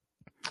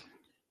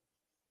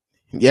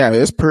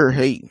 it's pure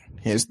hate.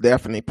 It's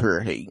definitely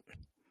pure hate.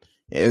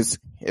 It's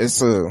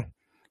a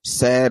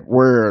sad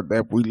world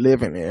that we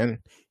living in,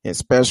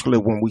 especially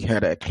when we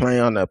had that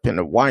clown up in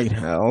the White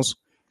House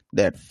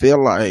that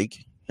feel like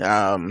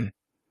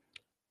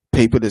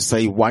people that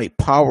say white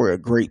power are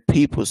great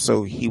people,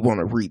 so he want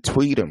to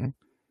retweet them,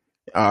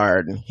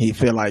 or he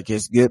feel like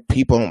it's good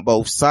people on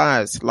both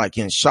sides, like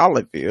in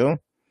Charlottesville.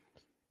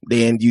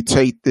 Then you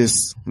take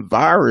this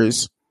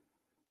virus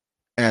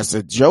as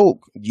a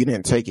joke. You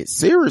didn't take it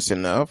serious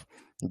enough.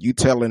 You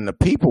telling the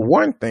people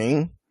one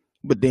thing,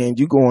 but then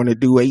you going to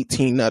do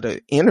 18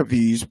 other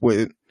interviews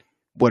with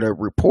a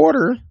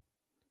reporter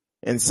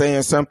and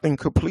saying something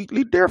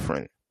completely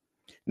different.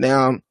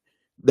 Now,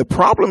 the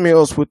problem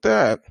is with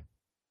that,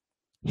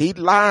 he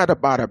lied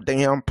about a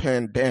damn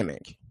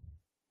pandemic.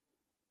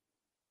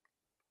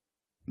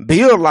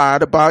 Bill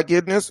lied about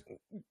getting his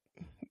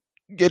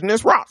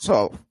rocks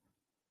off.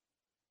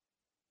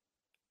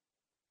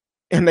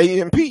 And they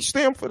impeached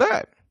him for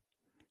that.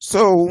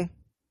 So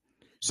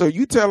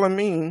you telling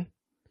me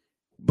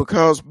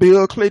because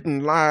Bill Clinton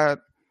lied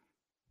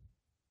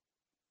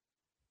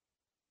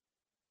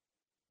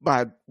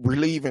by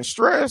relieving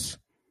stress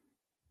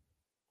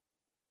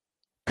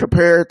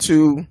compared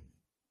to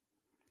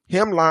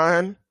him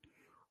lying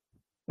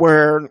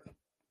where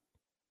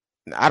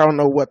I don't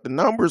know what the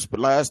numbers, but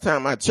last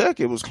time I checked,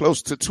 it was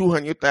close to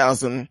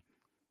 200,000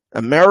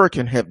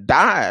 Americans have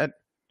died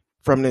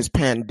from this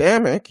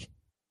pandemic.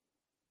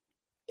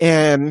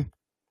 And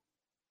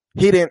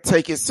he didn't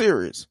take it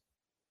serious.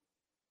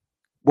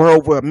 Where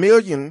over 1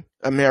 million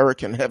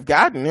Americans have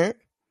gotten it,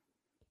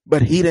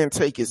 but he didn't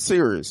take it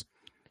serious.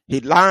 He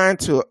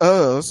lied to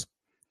us,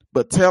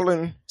 but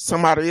telling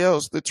somebody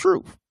else the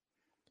truth,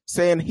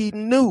 saying he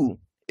knew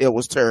it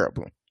was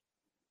terrible.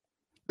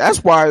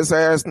 That's why his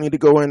ass need to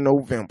go in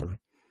November.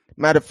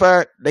 Matter of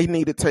fact, they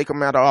need to take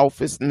him out of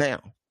office now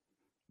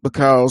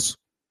because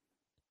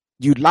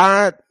you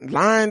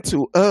lying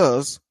to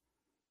us,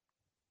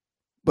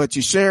 but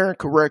you're sharing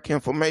correct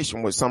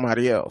information with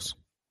somebody else.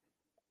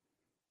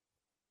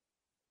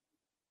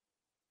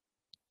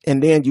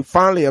 And then you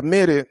finally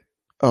admitted,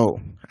 oh,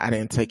 I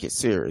didn't take it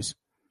serious.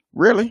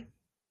 Really?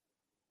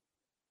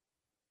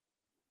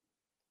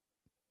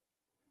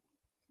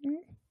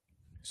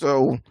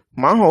 So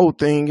my whole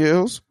thing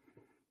is,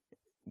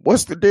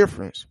 what's the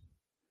difference?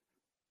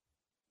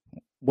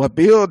 What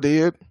Bill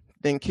did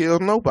didn't kill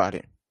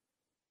nobody.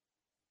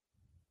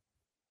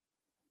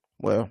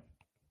 Well,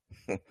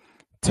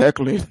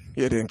 technically,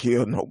 it didn't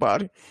kill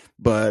nobody,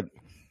 but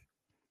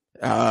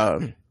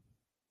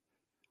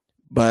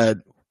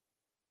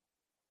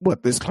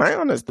what this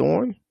clown is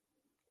doing,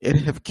 it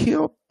have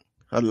killed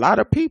a lot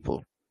of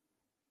people.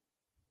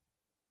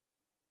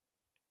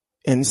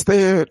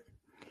 Instead,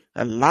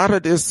 a lot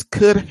of this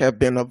could have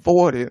been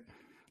avoided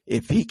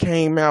if he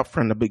came out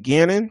from the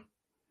beginning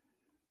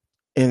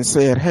and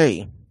said,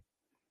 hey,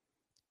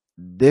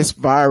 this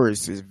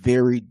virus is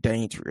very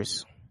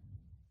dangerous.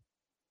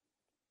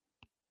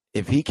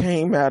 If he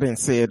came out and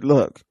said,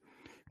 look,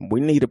 we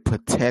need to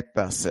protect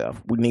ourselves.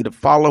 We need to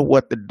follow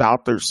what the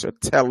doctors are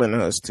telling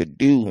us to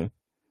do.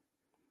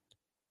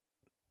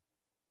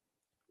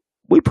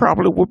 We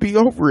probably would be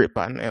over it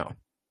by now.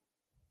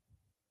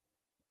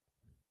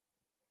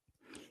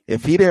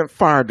 If he didn't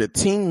fire the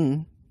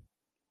team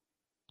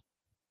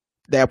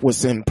that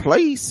was in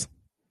place,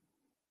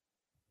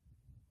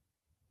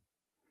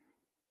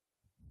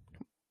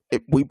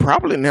 we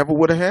probably never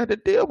would have had to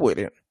deal with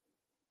it.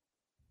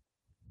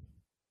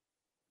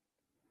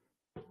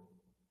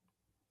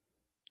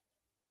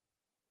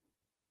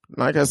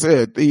 Like I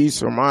said,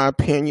 these are my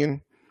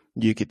opinion.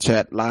 You could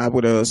chat live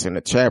with us in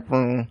the chat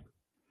room.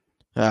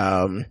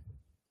 But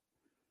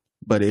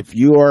if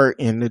you are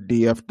in the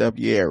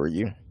DFW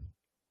area,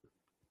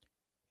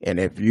 and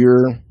if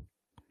you're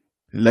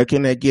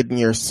looking at getting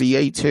your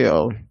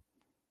CHL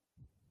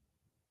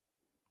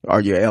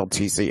or your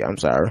LTC,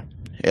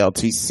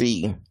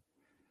 LTC,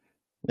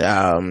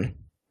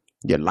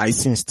 your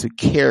license to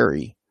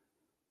carry,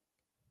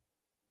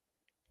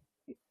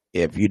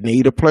 if you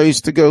need a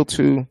place to go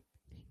to,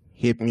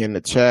 hit me in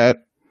the chat,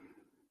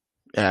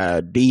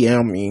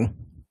 DM me,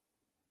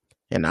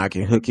 and I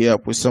can hook you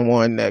up with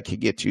someone that can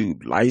get you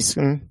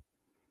licensed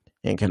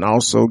and can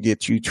also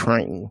get you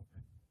trained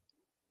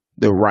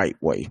the right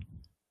way.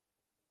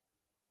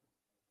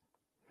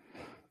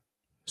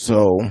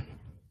 So,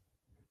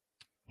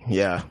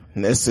 yeah,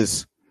 this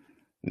is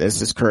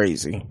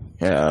crazy.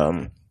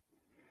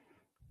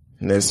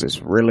 This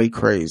is really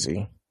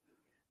crazy,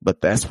 but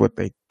that's what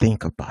they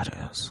think about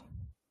us.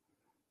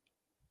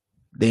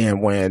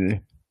 Then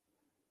when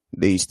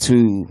these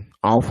two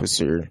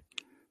officers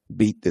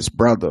beat this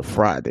brother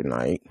Friday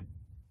night,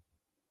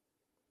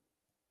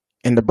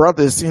 And the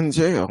brother is in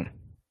jail.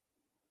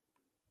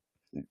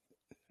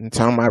 And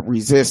talking about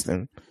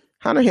resisting.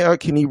 How the hell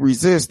can he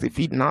resist if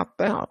he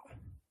knocked out?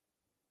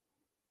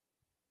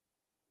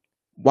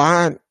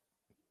 Why?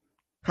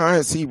 How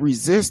is he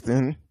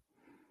resisting?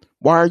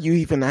 Why are you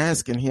even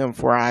asking him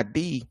for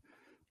ID?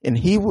 And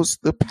he was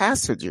the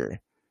passenger.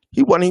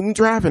 He wasn't even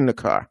driving the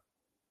car.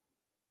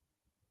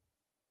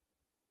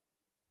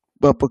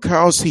 But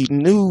because he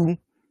knew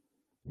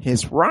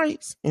his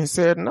rights and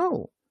said,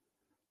 no,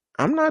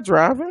 I'm not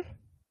driving.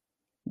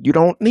 You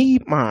don't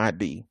need my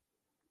ID.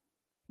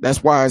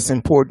 That's why it's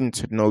important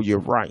to know your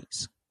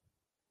rights.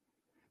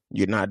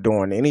 You're not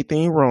doing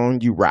anything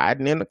wrong. You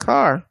riding in the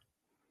car.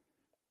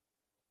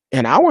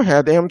 And I will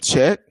have them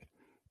check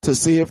to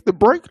see if the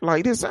brake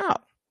light is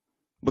out,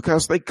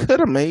 because they could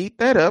have made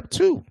that up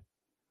too.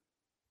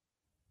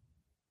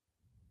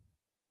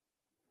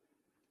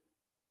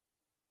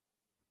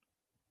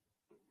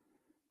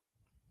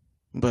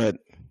 But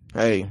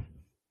hey,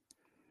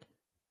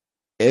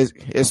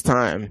 it's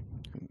time.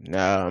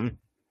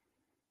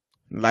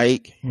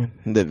 Like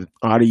the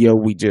audio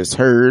we just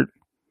heard,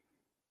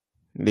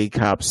 the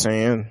cops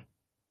saying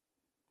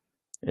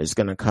it's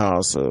going to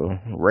cause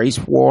a race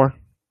war.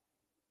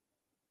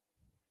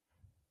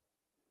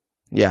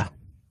 Yeah,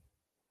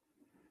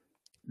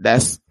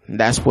 that's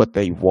what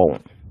they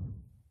want.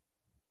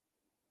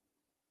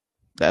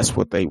 That's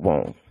what they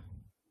want.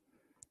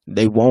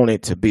 They want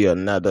it to be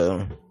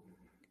another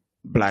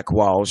Black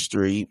Wall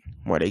Street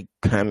where they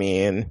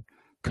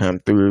come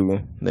through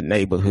the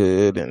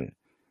neighborhood and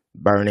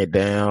burn it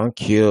down,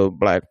 kill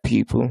black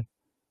people.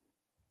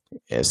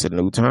 It's a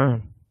new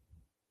time.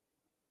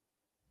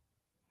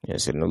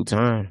 It's a new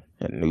time,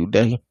 a new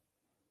day.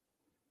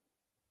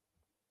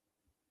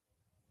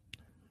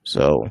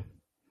 So,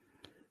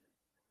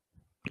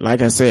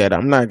 like I said,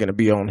 I'm not going to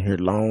be on here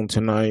long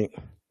tonight.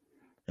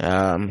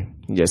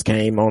 Just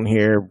came on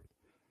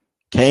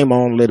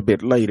a little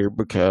bit later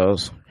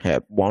because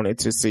had wanted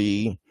to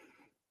see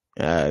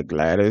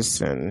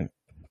Gladys and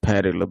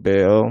Patti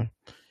LaBelle.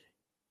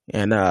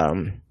 And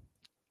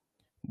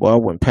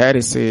well, when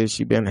Patti said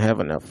she been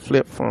having a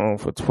flip phone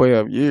for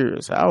 12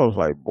 years, I was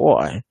like,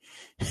 boy,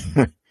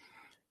 I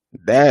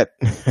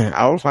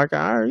was like,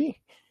 all right.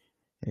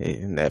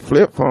 And that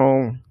flip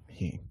phone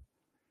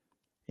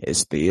is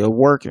still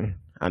working.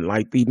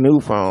 Unlike these new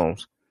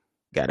phones,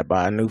 got to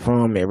buy a new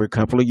phone every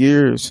couple of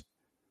years,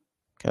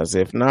 because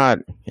if not,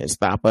 it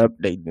stop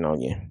updating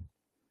on you.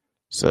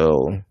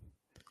 So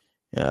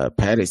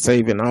Patty's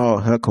saving all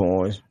her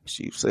coins.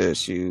 She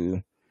says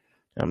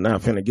I'm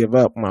not finna give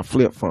up my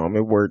flip phone.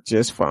 It worked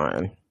just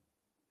fine.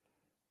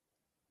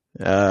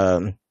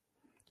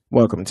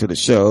 Welcome to the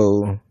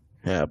show,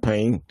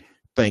 Payne.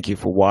 Thank you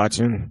for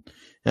watching.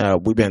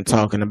 We've been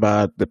talking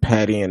about the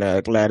Patti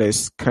and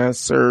Gladys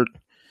concert.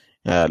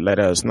 Let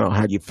us know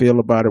how you feel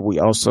about it. We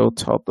also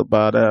talked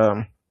about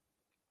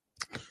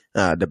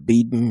the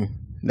beating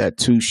that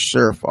 2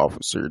 sheriff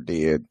officers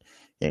did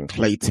in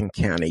Clayton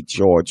County,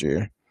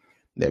 Georgia,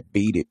 that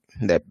beat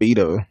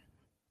an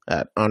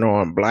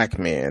unarmed black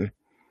man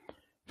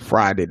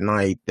Friday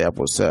night. That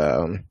was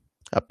a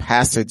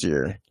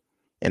passenger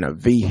in a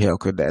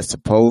vehicle that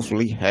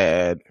supposedly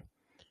had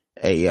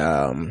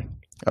a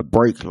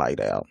brake light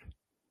out,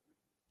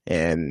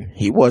 and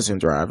he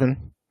wasn't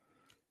driving,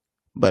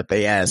 but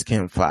they asked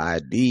him for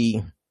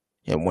ID,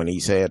 and when he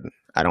said,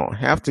 I don't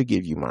have to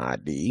give you my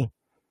ID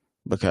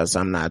because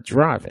I'm not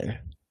driving,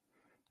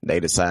 they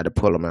decided to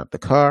pull him out the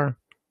car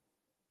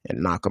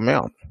and knock him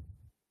out.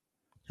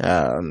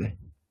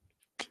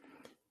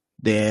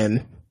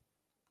 Then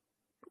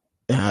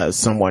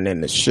someone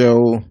in the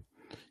show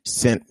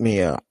sent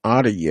me an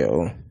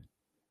audio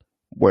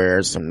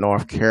where some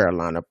North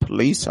Carolina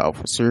police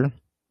officer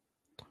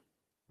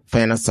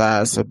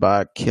fantasized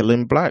about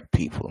killing black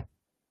people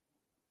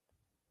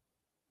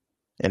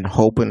and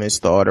hoping to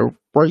start a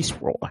race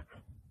war.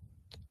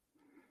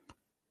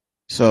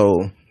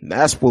 So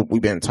that's what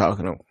we've been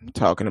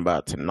talking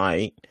about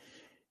tonight.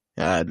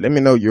 Let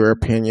me know your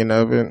opinion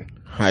of it,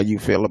 how you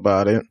feel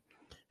about it.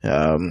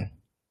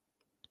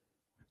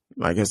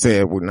 Like I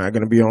said, we're not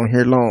going to be on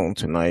here long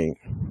tonight.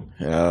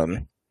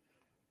 Like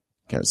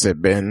I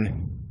said,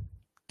 Ben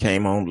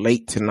came on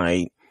late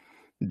tonight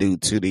due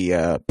to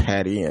the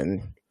Patti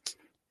and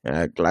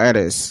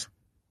Gladys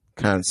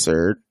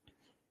concert.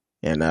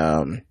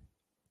 And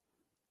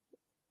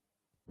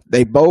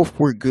they both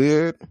were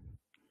good.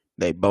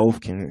 They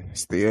both can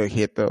still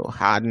hit the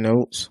high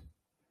notes.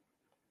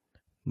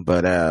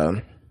 But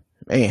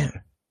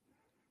man,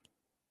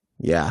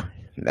 yeah,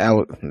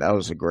 that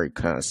was a great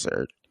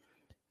concert.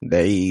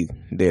 They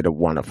did a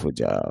wonderful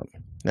job.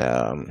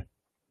 I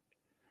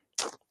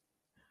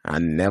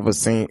never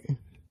seen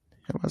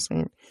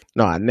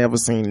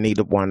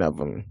neither one of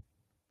them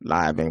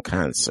live in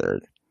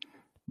concert,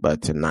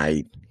 but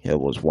tonight it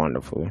was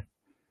wonderful.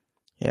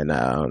 And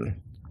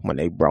when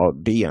they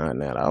brought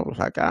Dion out, I was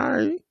like, all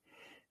right,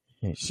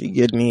 she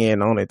getting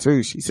in on it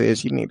too. She said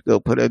she need to go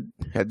put her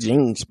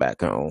jeans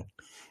back on.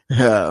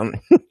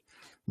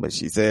 But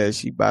she said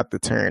she about to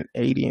turn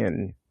 80,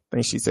 and I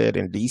think she said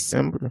in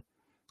December.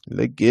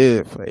 look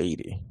good for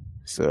 80.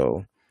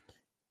 So,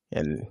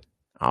 and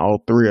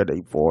all three of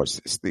their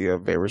voices still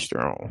very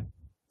strong.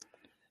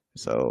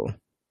 So,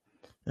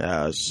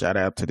 shout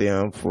out to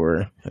them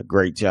for a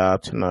great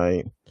job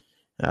tonight.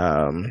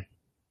 Um,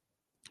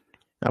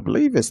 I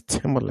believe it's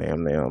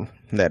Timberland them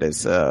that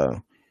is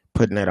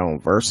putting it on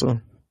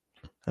Versa.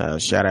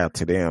 Shout out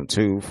to them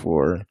too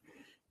for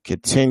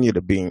continue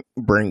to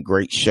bring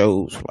great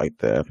shows like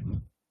that.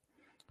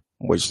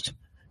 Which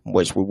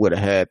we would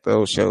have had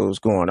those shows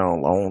going on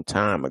a long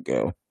time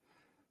ago,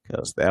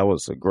 because that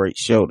was a great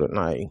show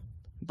tonight.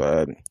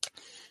 But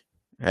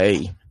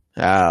hey,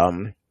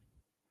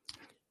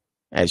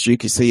 as you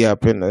can see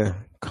up in the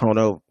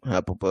corner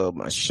up above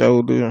my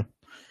shoulder,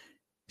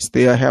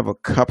 still have a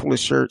couple of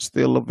shirts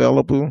still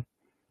available.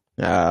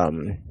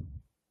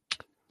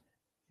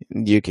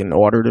 You can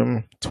order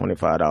them,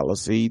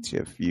 $25 each.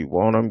 If you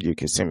want them, you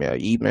can send me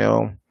an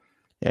email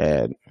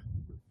at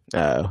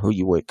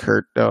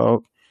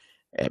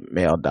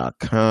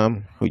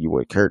whoyouwithkurtdog@mail.com,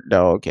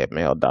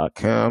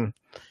 whoyouwithkurtdog@mail.com,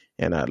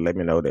 and let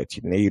me know that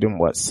you need them,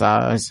 what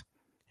size,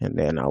 and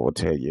then I will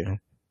tell you,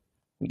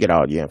 get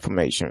all your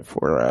information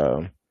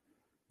for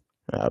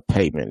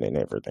payment and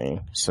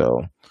everything.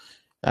 So,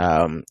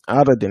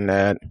 other than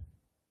that,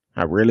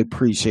 I really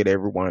appreciate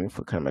everyone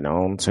for coming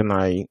on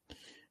tonight.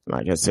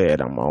 Like I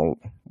said,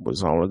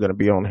 was only going to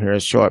be on here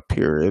a short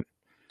period,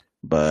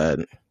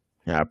 but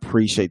I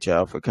appreciate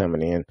y'all for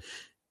coming in.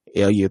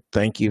 Elliot,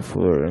 thank you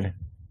for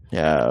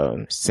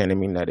sending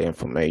me that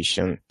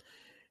information,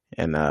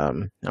 and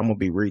I'm gonna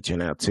be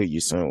reaching out to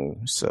you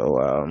soon.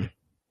 So,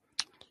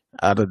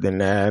 other than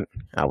that,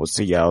 I will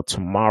see y'all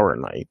tomorrow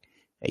night,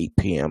 8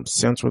 p.m.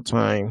 Central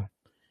Time.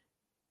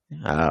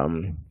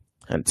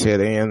 Until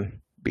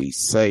then, be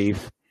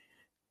safe.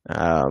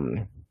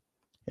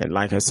 And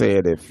like I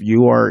said, if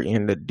you are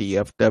in the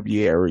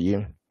DFW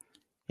area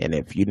and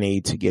if you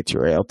need to get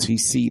your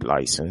LTC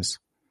license,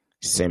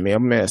 send me a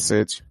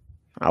message.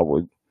 I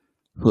will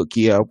hook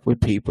you up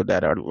with people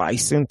that are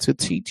licensed to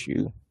teach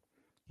you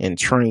and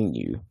train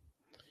you.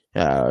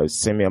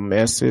 Send me a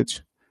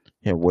message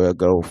and we'll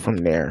go from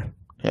there.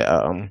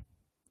 Other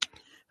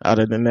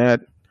than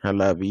that, I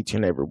love each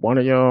and every one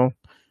of y'all.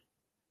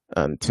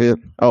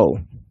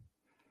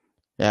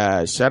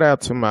 Shout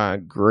out to my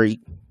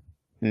great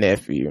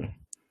nephew,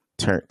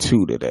 turned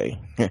 2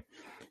 today.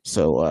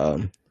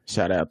 So,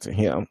 shout out to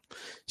him.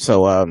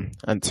 So,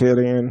 until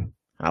then,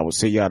 I will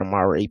see y'all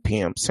tomorrow, 8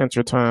 p.m.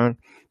 Central Time.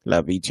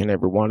 Love each and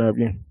every one of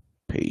you.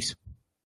 Peace.